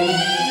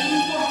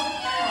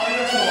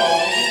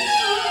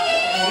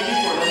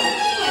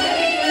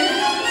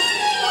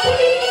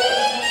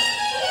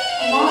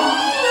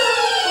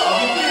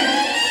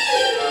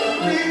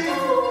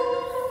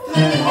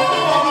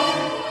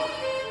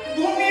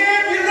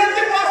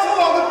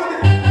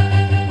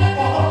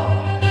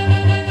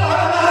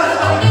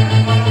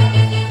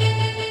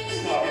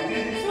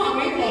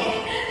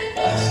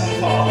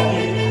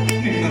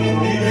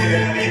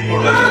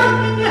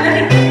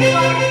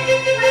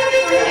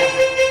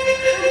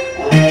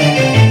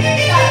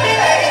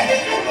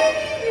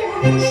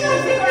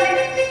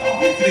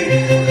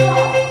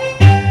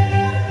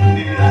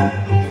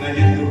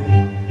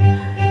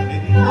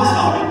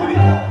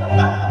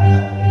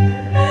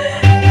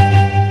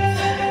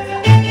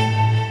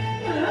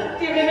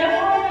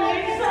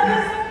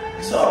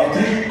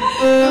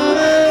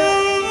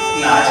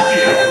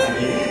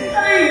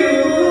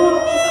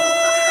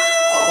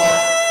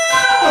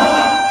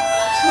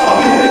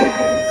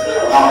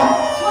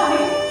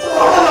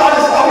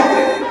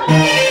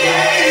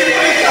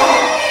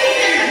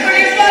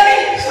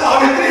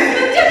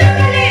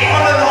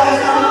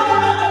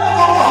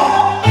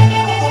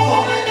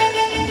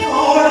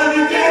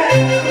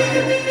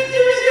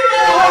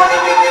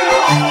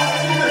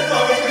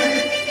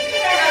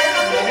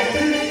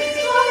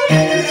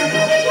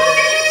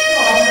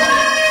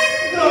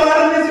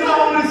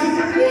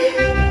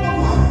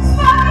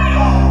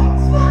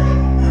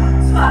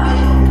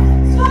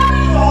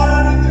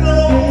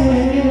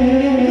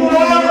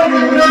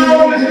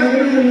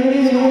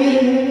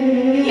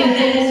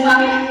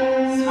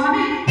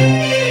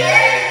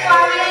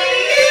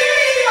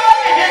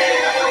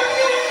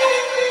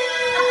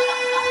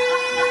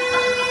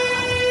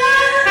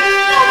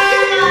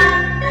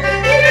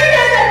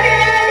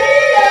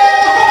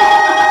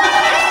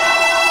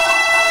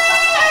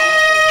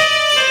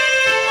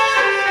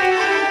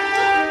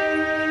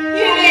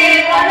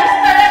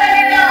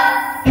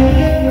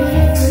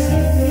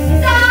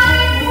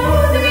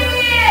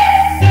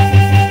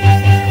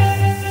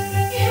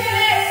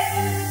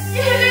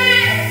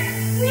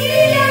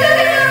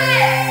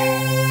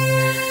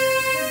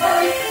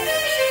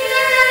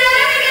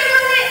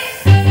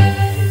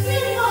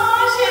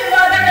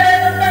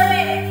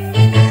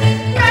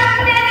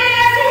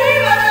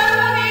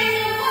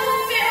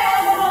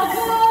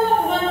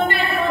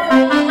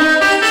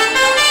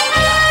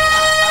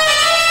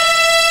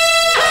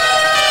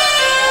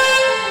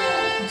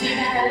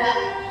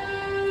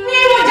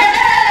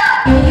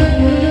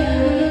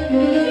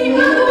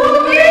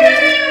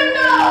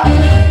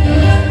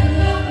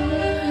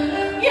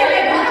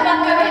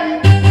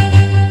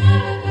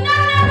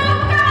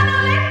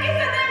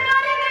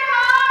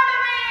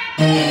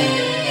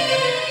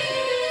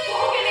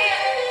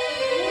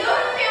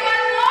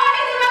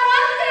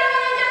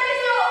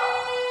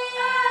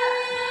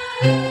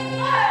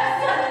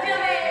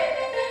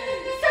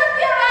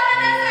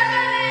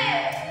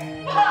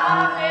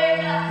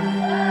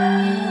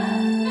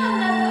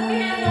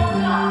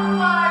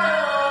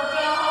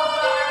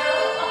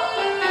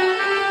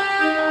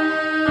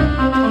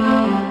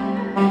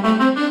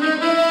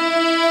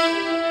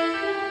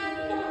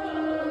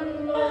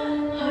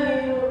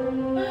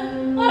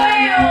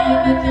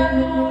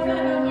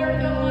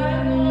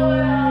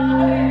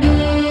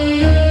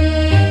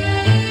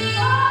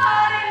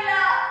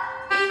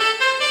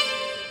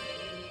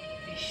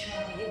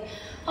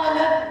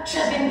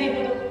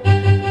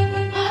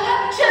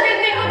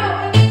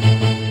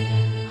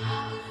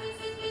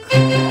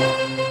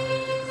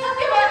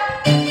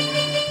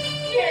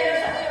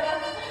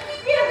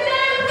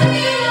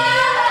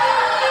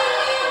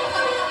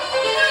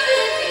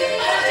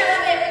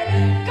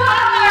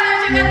God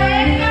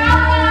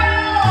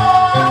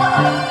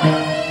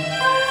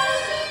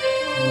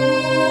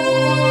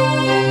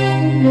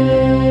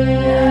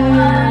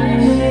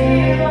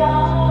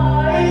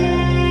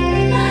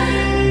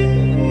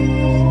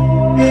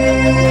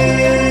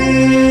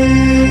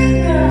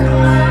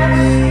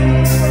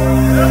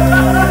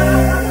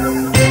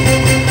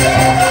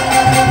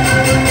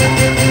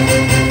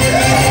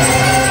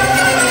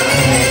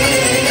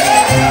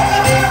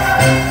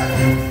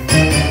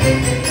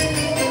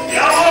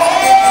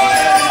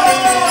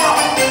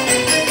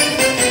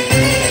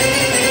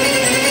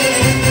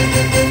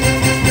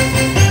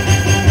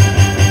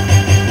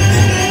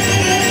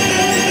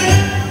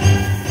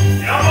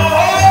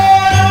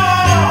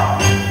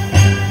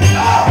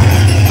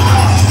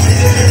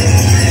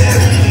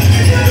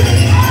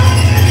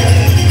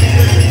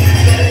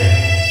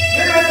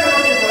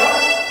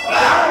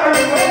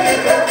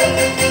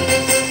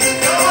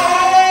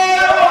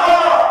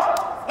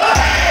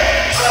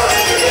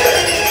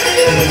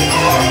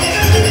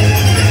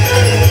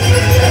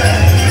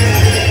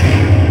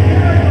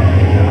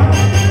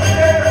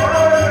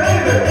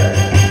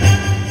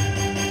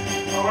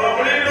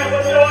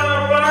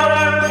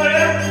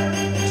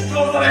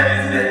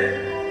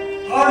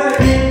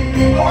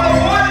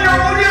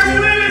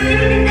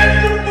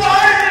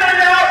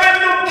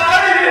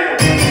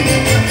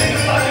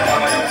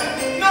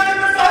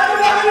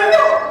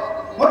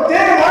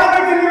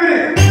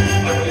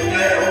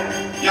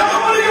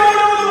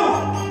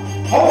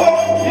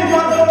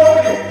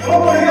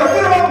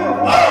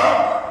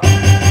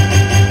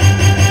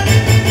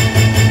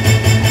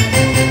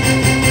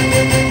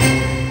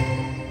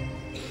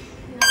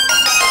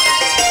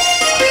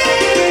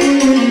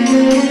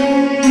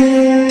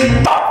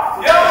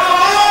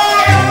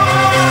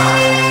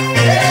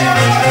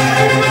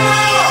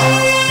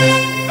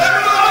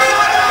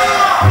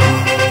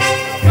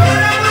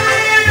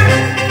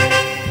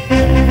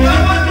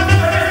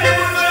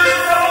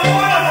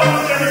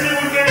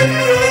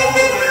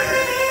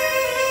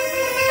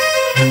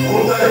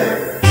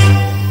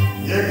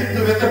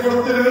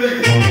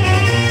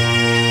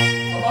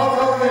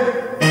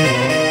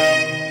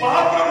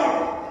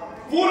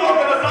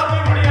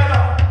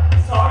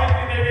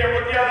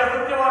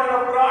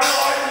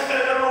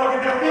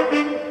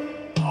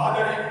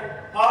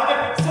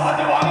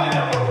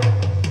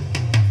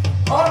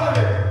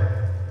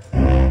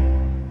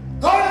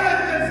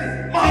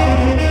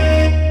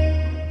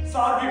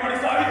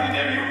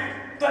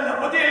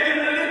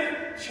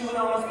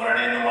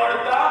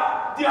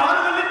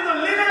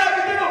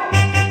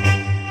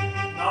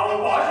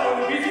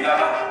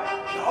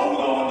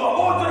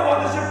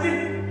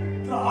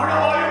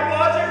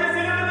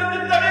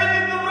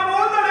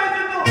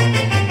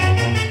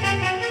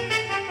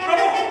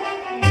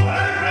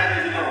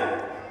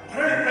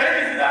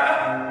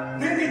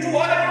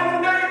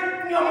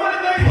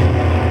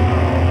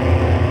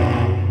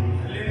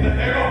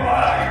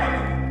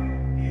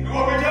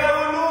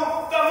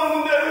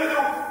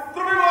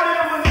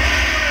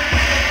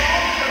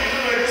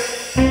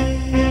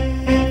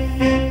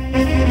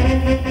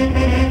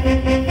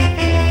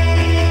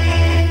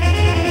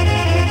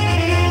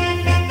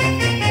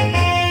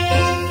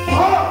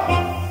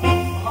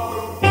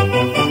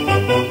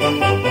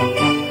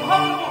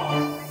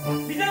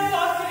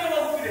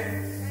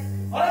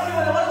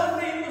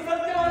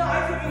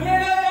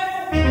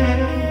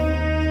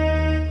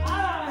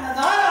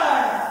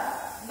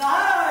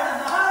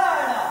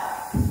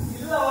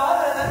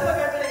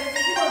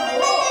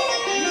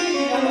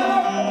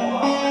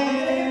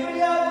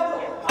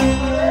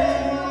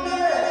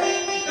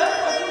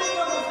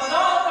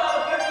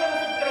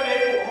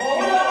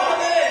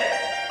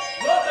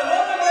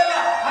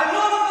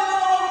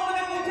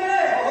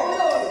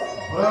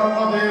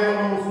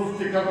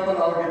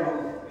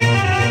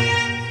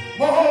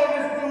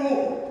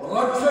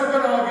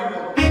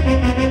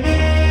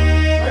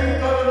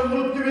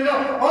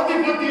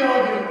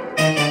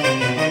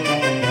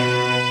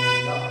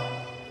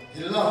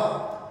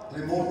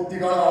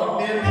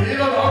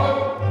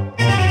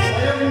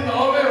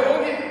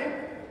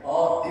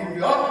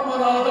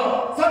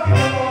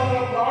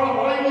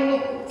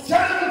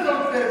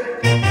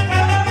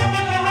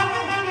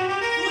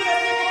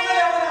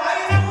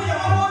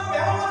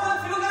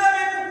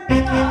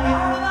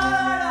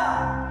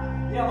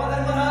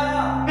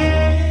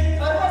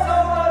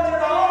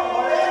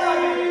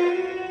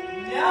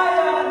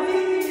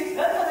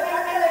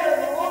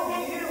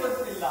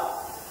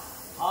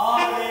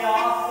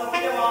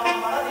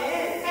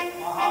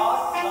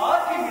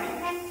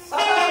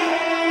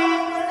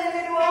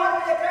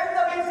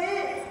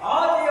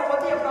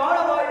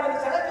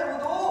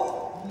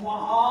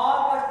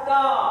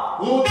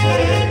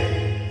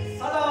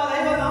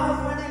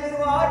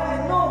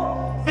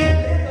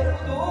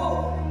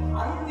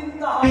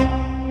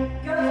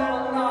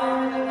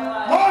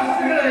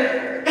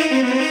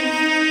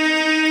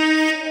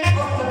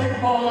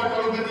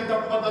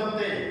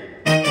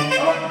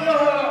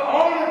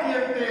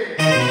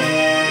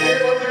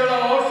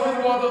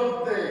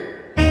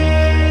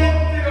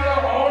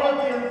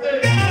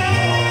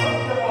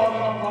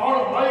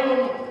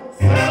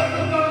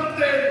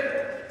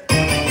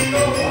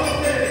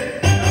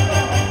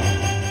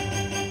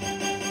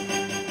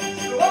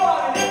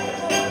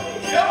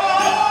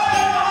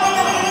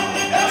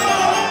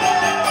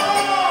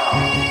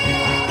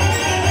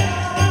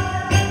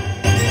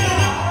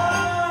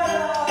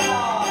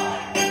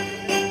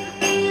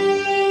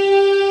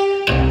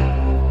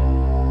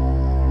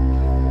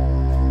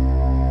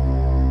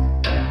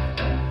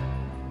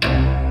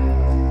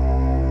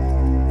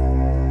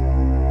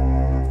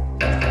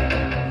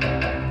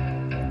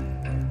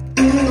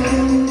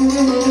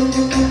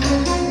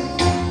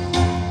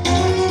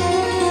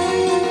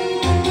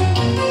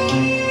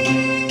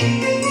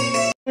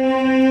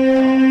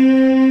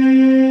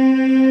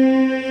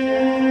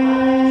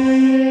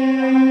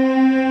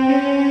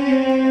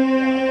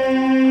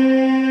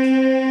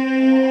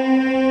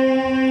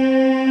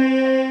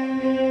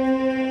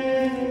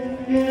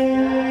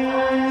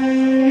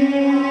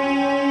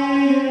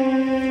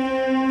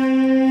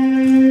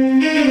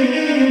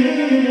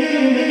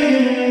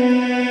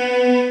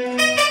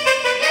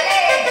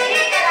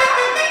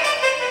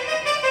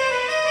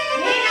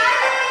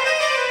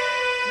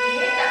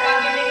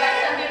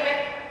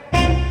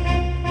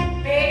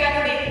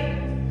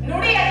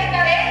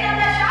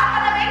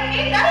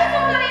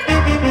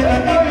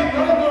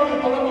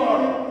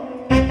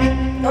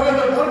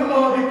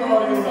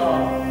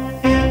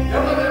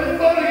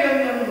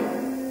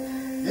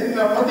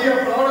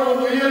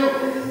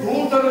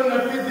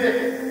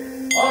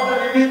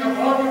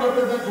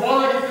ಅಂತರಂಗದ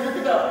ಜ್ವಾಲೆಗೆ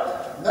ಸಿಲುಕಿದ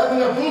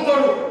ನನ್ನ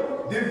ದೂತರು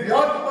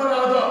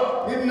ದಿವ್ಯಾತ್ಮರಾದ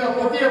ನಿನ್ನ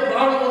ಪತಿಯ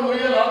ಪ್ರಾಣವನ್ನು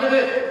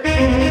ಒಯ್ಯಲಾಗದೆ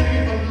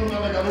ಬಂದು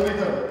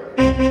ನನಗನುವಿದರು.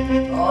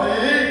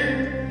 ತಾಯಿ,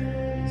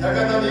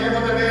 ಜಗದ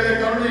ನಿಯಮದ ಮೇಲೆ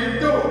ಕರುಣೆ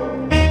ಇಟ್ಟು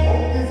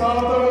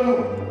ಒಪ್ಪಿಸಾತರನು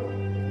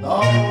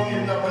ನಾನು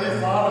ನಿನ್ನ ಬಳಿ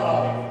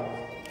ಸಾರಲಾರೆ.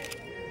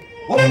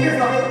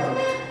 ಒಪ್ಪಿಸಾತರನು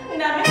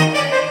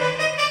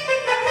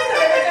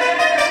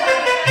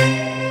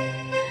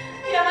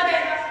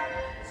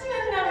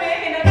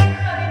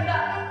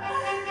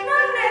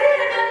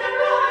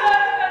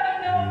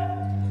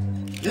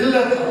ಇಲ್ಲ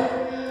ಇಲ್ಲ,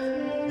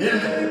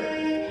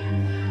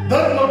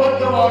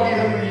 ಧರ್ಮಬದ್ಧವಾಗಿ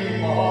ಈ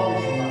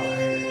ಮಹಾವಿಶ್ವ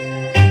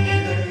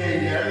ಇದಕ್ಕೆ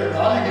ಎರಡು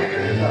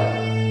ನಾಲಿಗೆಗಳಿಲ್ಲ.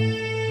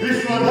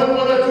 ವಿಶ್ವ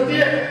ಧರ್ಮದ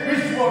ಚ್ಯುತಿಯೇ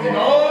ವಿಶ್ವ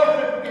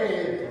ವಿನಾಶಕ್ಕೆ.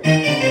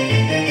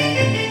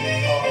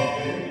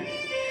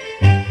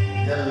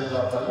 ಎಲ್ಲ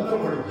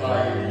ಬಲ್ಲಗಳು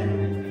ತಾಯಿ,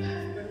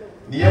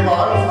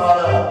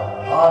 ನಿಯಮಾನುಸಾರ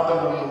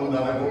ಆತನನ್ನು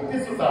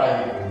ನನಗೊಪ್ಪಿಸು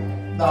ತಾಯಿ.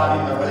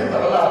 ನಾನಿನ್ನ ಬಳಿ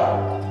ಬರಲಾರ,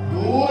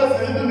 ದೂರ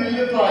ಸರಿದು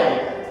ನಿಲ್ಲು ತಾಯಿ.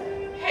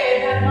 ಹೇ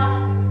ಧರ್ಮ,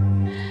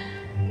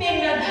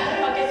 ನಿನ್ನ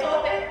ಧರ್ಮಕ್ಕೆ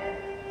ಸೋತೆ,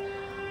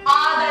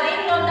 ಆದರೆ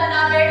ಇನ್ನೊಂದನ್ನ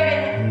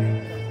ಬೇಡುವೆನು.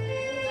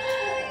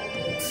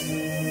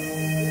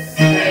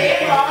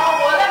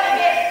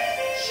 ಒಲವಿಗೆ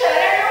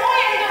ಶರಣು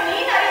ಎಂದು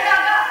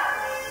ನೀನರಿದಾಗ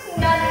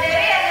ನನ್ನ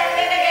ನೆರೆಯನ್ನು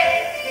ನಿನಗೆ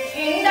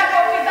ಹಿಂದ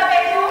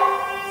ಕೊಪ್ಪಿಸಬೇಕು.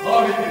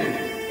 ಸಾವಿತ್ರಿ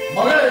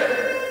ಮಗಳೇ,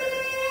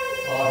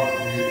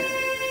 ಸಾವಿತ್ರಿ,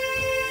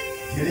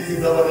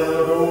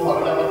 ಜನಿಸಿದವರೆಲ್ಲರೂ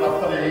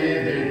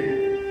ಮರಣವನ್ನಪ್ಪಲೇಬೇಕು.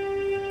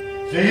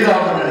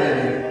 ಶ್ರೀರಾಮ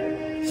ನಡೆಯಲಿ,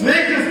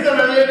 ಶ್ರೀಕೃಷ್ಣ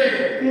ನಡೆಯಲಿ,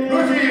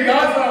 ಋಷಿ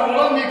ವ್ಯಾಸ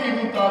ವಾಲ್ಮೀಕಿ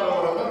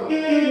ಮುಂತಾದವರೆಲ್ಲರೂ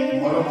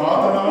ಅವರು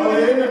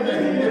ಮಾತನಾಡಲೇ ನನ್ನ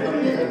ಹಿಂದೆ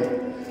ಬಂದಿದ್ದರು.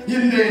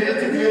 ಹಿಂದೆ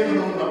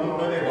ನಚಿಕೇತನು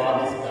ನಮ್ಮೊಡನೆ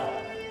ವಾದಿಸಿದ.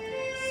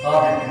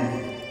 ಸಾವಿತ್ರಿ,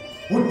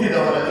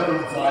 ಹುಟ್ಟಿದವರೆಲ್ಲರೂ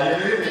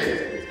ಸಾಯಲೇಬೇಕು.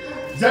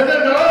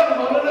 ಜನರ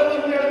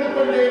ಮರಣವನ್ನು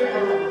ನಡೆದುಕೊಂಡೇ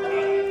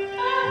ಬರುತ್ತಾರೆ.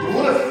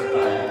 ದೂರ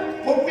ಸಿಗ್ತಾರೆ,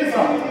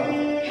 ಒಪ್ಪಿಸಾಗುತ್ತಾರೆ.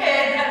 ಹೇ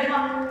ಧರ್ಮ,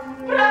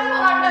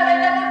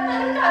 ಬ್ರಹ್ಮಾಂಡವೆಲ್ಲವೂ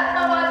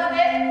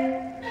ತರ್ಕಾತ್ಮವಾಗಿದೆ.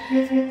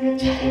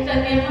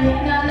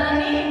 ಚೈತನ್ಯಮಯನಾದ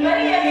ನೀ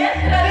ಬರಿಯ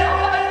ಯಂತ್ರ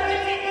ಲೋಕವನ್ನು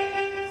ಸೃಷ್ಟಿ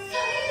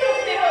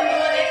ಸಂತೃಪ್ತಿ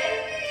ಹೊಂದುವದೆ.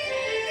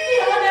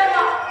 ಯಮಧರ್ಮ,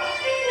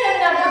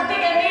 ನನ್ನ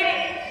ಬುದ್ಧಿಗೆ ಮೀರಿ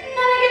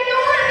ನನಗೆ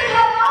ತೋರದಿರುವ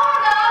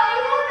ಪಾದ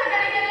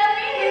ವಿಮೋಚಗಳಿಗೆಲ್ಲ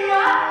ಮೀರಿರುವ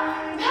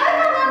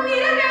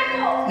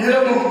ಧರ್ಮವನ್ನಿರಬೇಕು.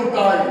 ಇರಬಹುದು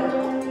ತಾಯಿ,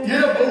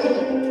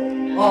 ಇರಬಹುದು.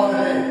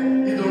 ಆದರೆ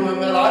ಇದು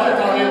ನನ್ನ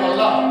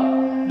ರಾಜಕಾರ್ಯವಲ್ಲ,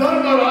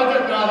 ಧರ್ಮ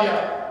ರಾಜಕಾರ್ಯ.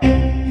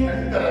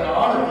 ಶಂಕರನ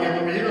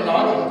ಆಳತಿಯನ್ನು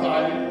ಮೀರಲಾಗದು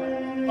ತಾಯಿ.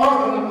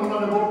 ಆತನನ್ನು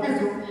ನನಗೆ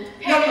ಒಪ್ಪಿಸು.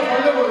 ಎಲ್ಲ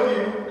ಬಲ್ಲವರು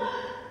ನೀನು.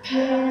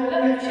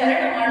 ಧರ್ಮವನ್ನು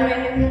ಶರಣ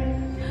ಮಾಡುವೆನು,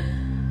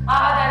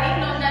 ಆದರೆ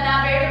ಇನ್ನೊಂದನ್ನ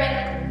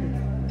ಬೇಡುವೆನು.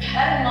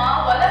 ಧರ್ಮ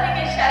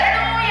ಒಲವಿಗೆ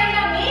ಶರಣು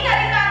ಎಂದು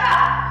ನೀನರಿದಾಗ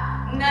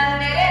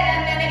ನನ್ನೆರೆ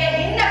ನನ್ನೆನೆಗೆ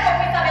ಹಿಂದೆ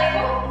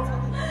ಕೊಪ್ಪಿಸಬೇಕು.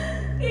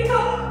 ಈಗ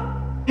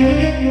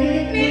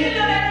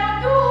ನಿಲ್ಲುವೆನು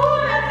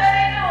ದೂರ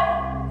ಸರಿದು.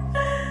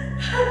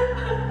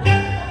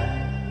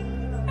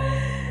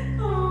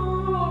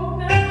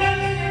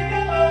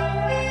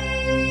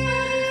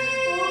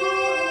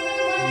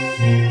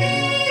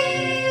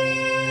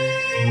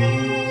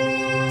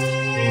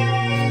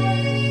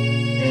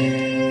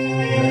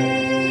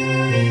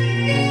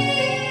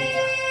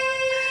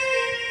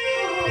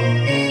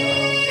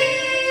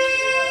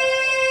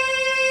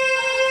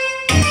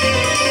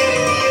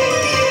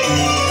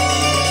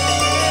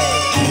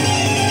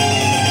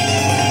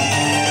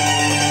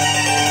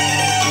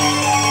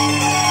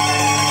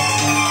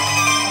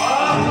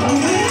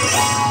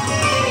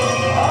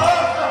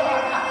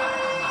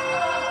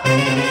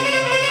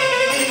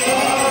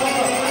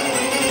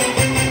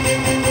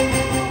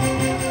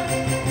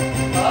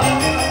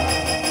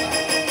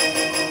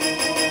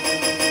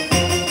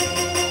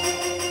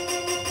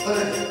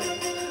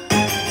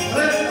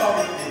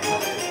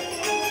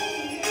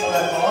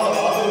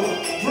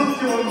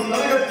 ಮೃತ್ಯುವನ್ನು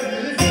ತಲೆಗಟ್ಟಿ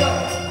ನಿಲ್ಲಿಸಿದ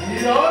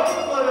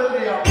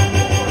ನೀರಾತ್ಮರಲ್ಲಿ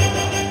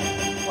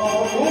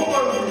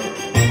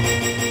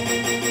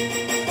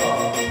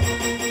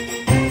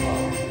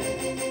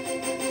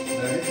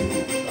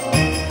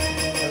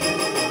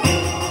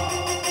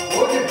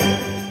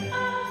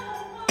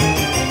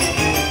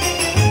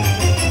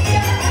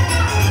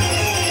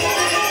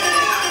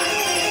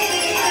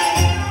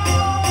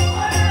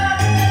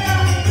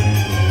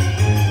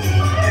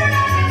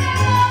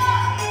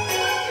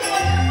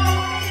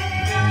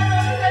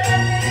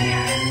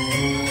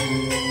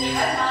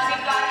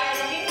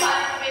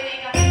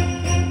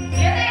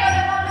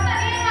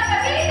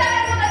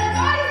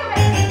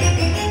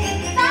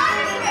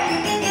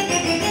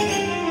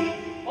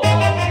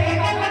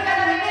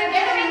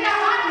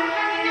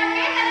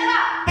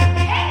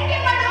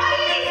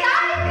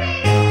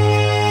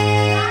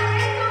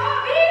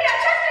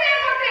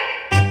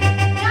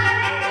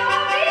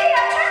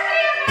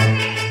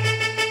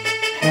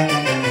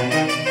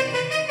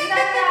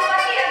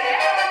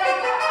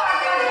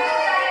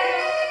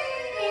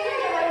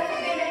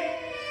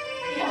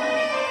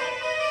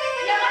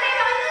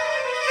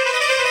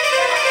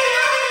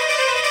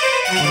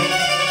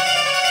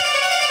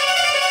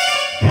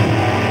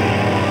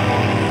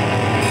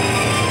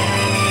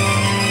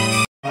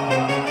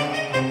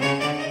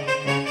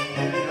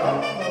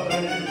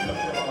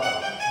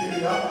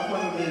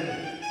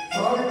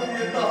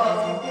ಸಾವಿತ್ರಿಯಂತಹ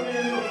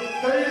ಸುಂದರಿಯನ್ನು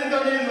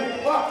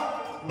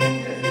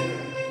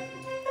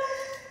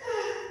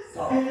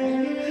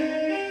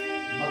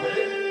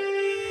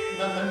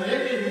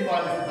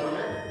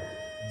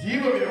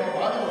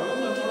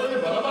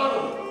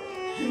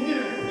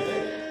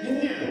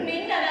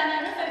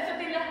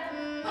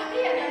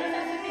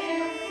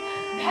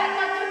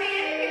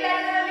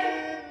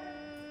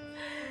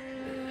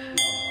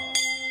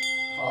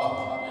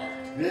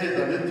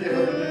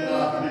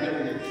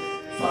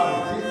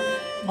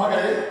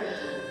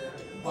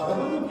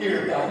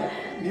ಕೇಳುತ್ತಾನೆ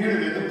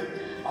ನೀಡುವೆನು.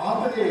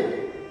 ಆದರೆ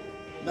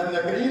ನನ್ನ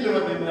ಕೈಯಿರುವ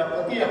ನಿನ್ನ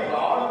ಪತಿಯ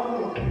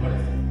ಪ್ರಾಣವನ್ನು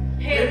ಬಳಸಿ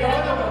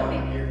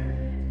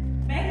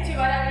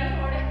ಮೆಚ್ಚುವರ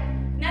ನೀನೋಡೆ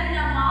ನನ್ನ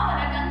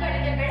ಮಾವನ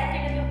ಕಂಗಳಿಗೆ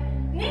ಬೆಳಕಿಳಿದು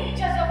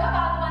ನಿಚ್ಚ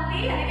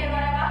ಸೊಗವಾಗುವಂತೆ ನನಗೆ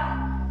ಬರವ.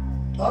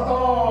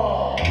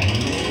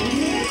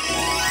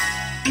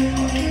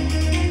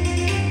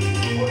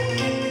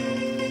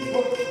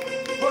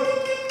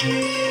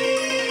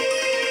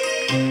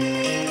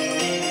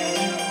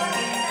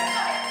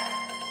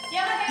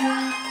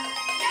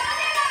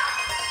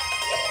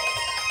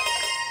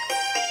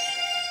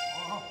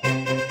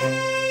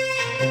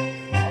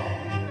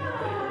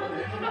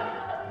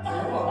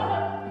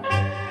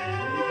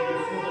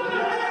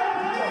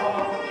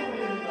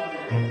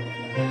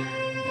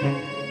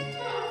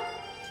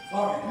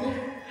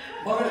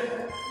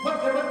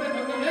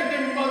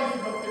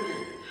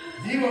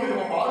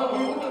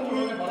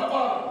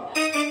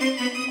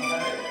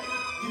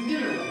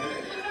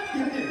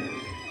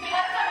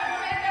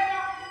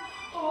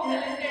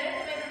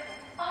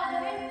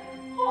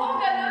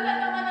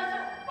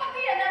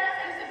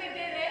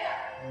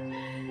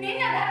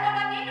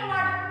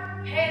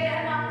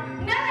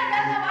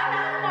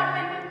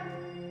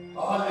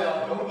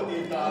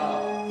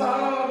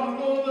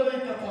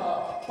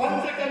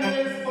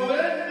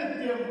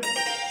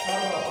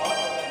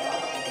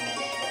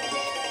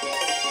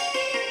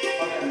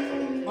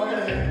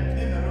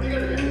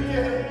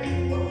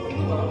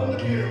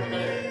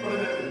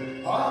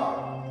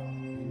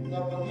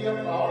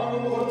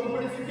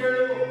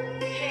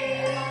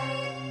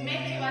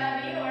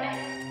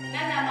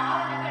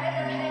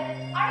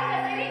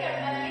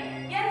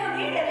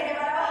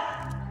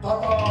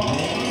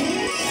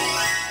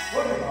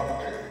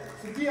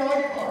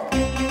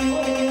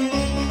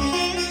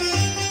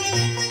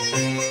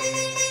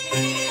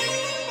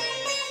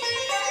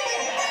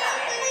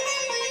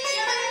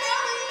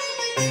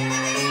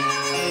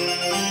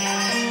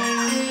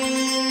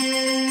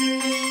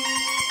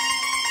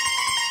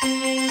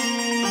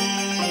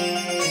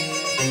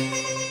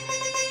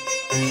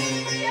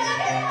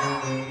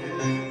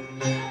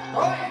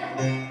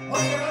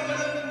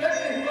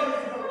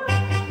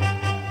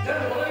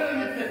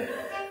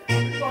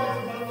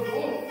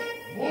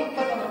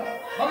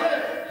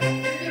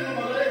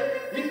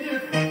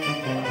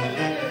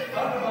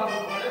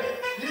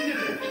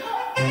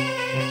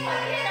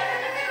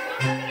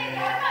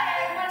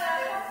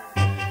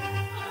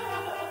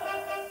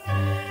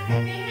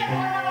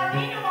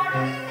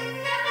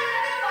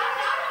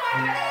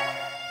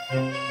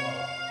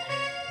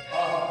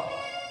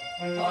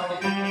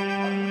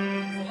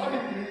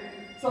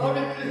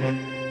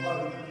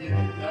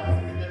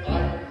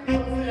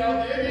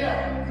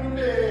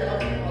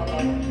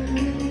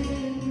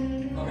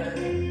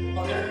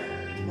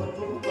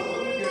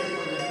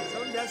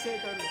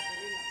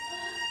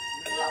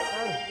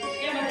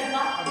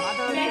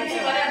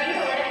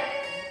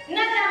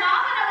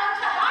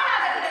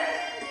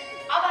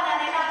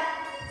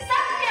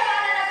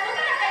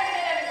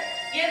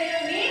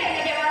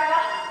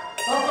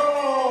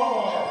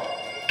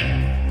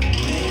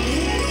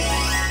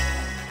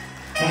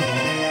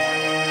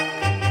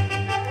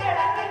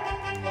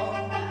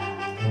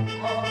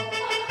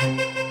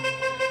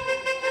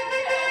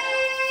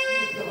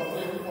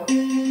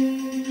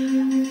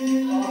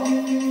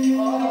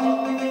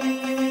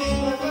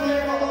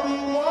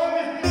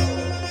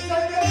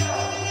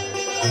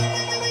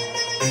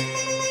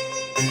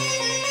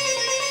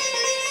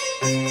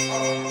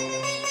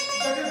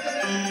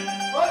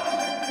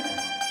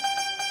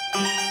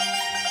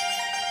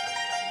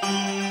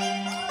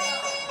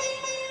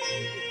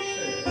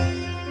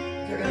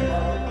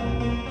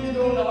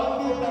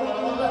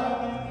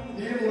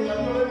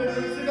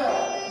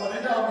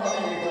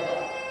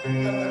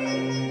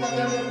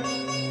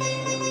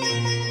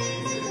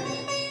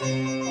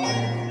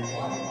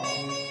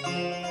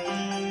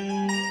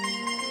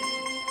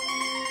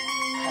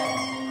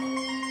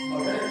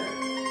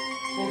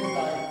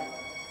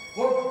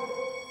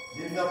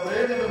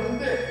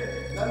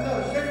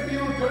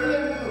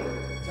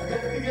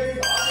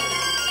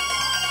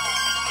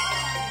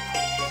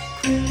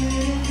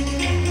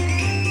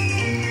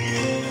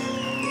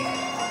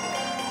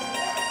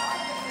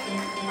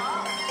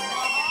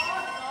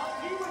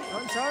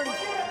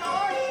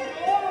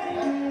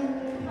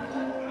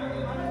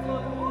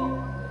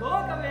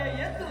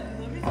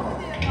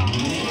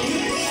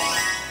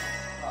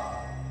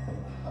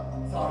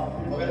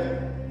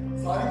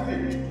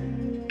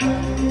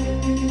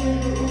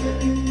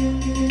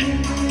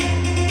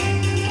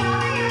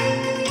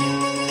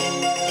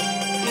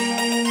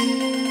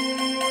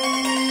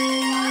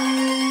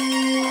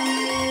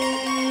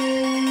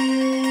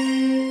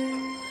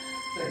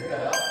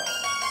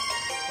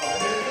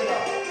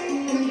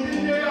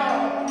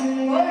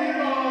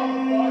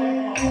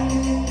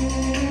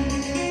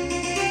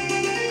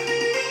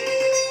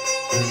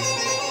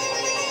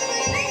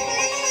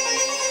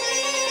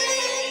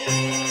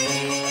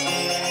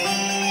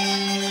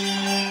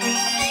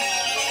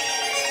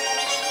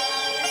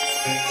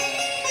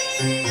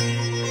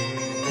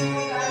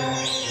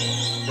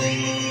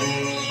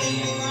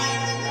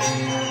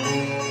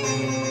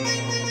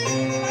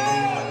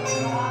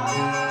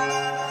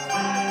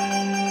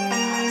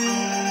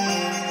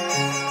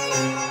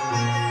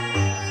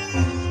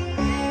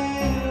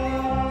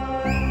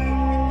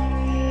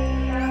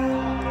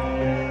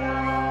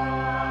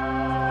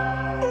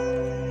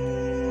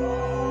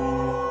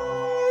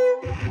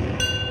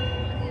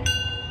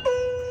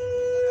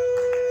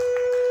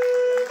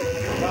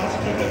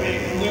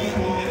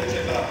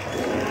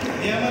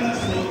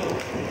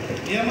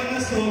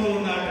 ಸೋಲು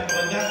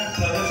ನಾಟಕವನ್ನ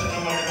ಪ್ರದರ್ಶನ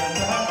ಮಾಡಿ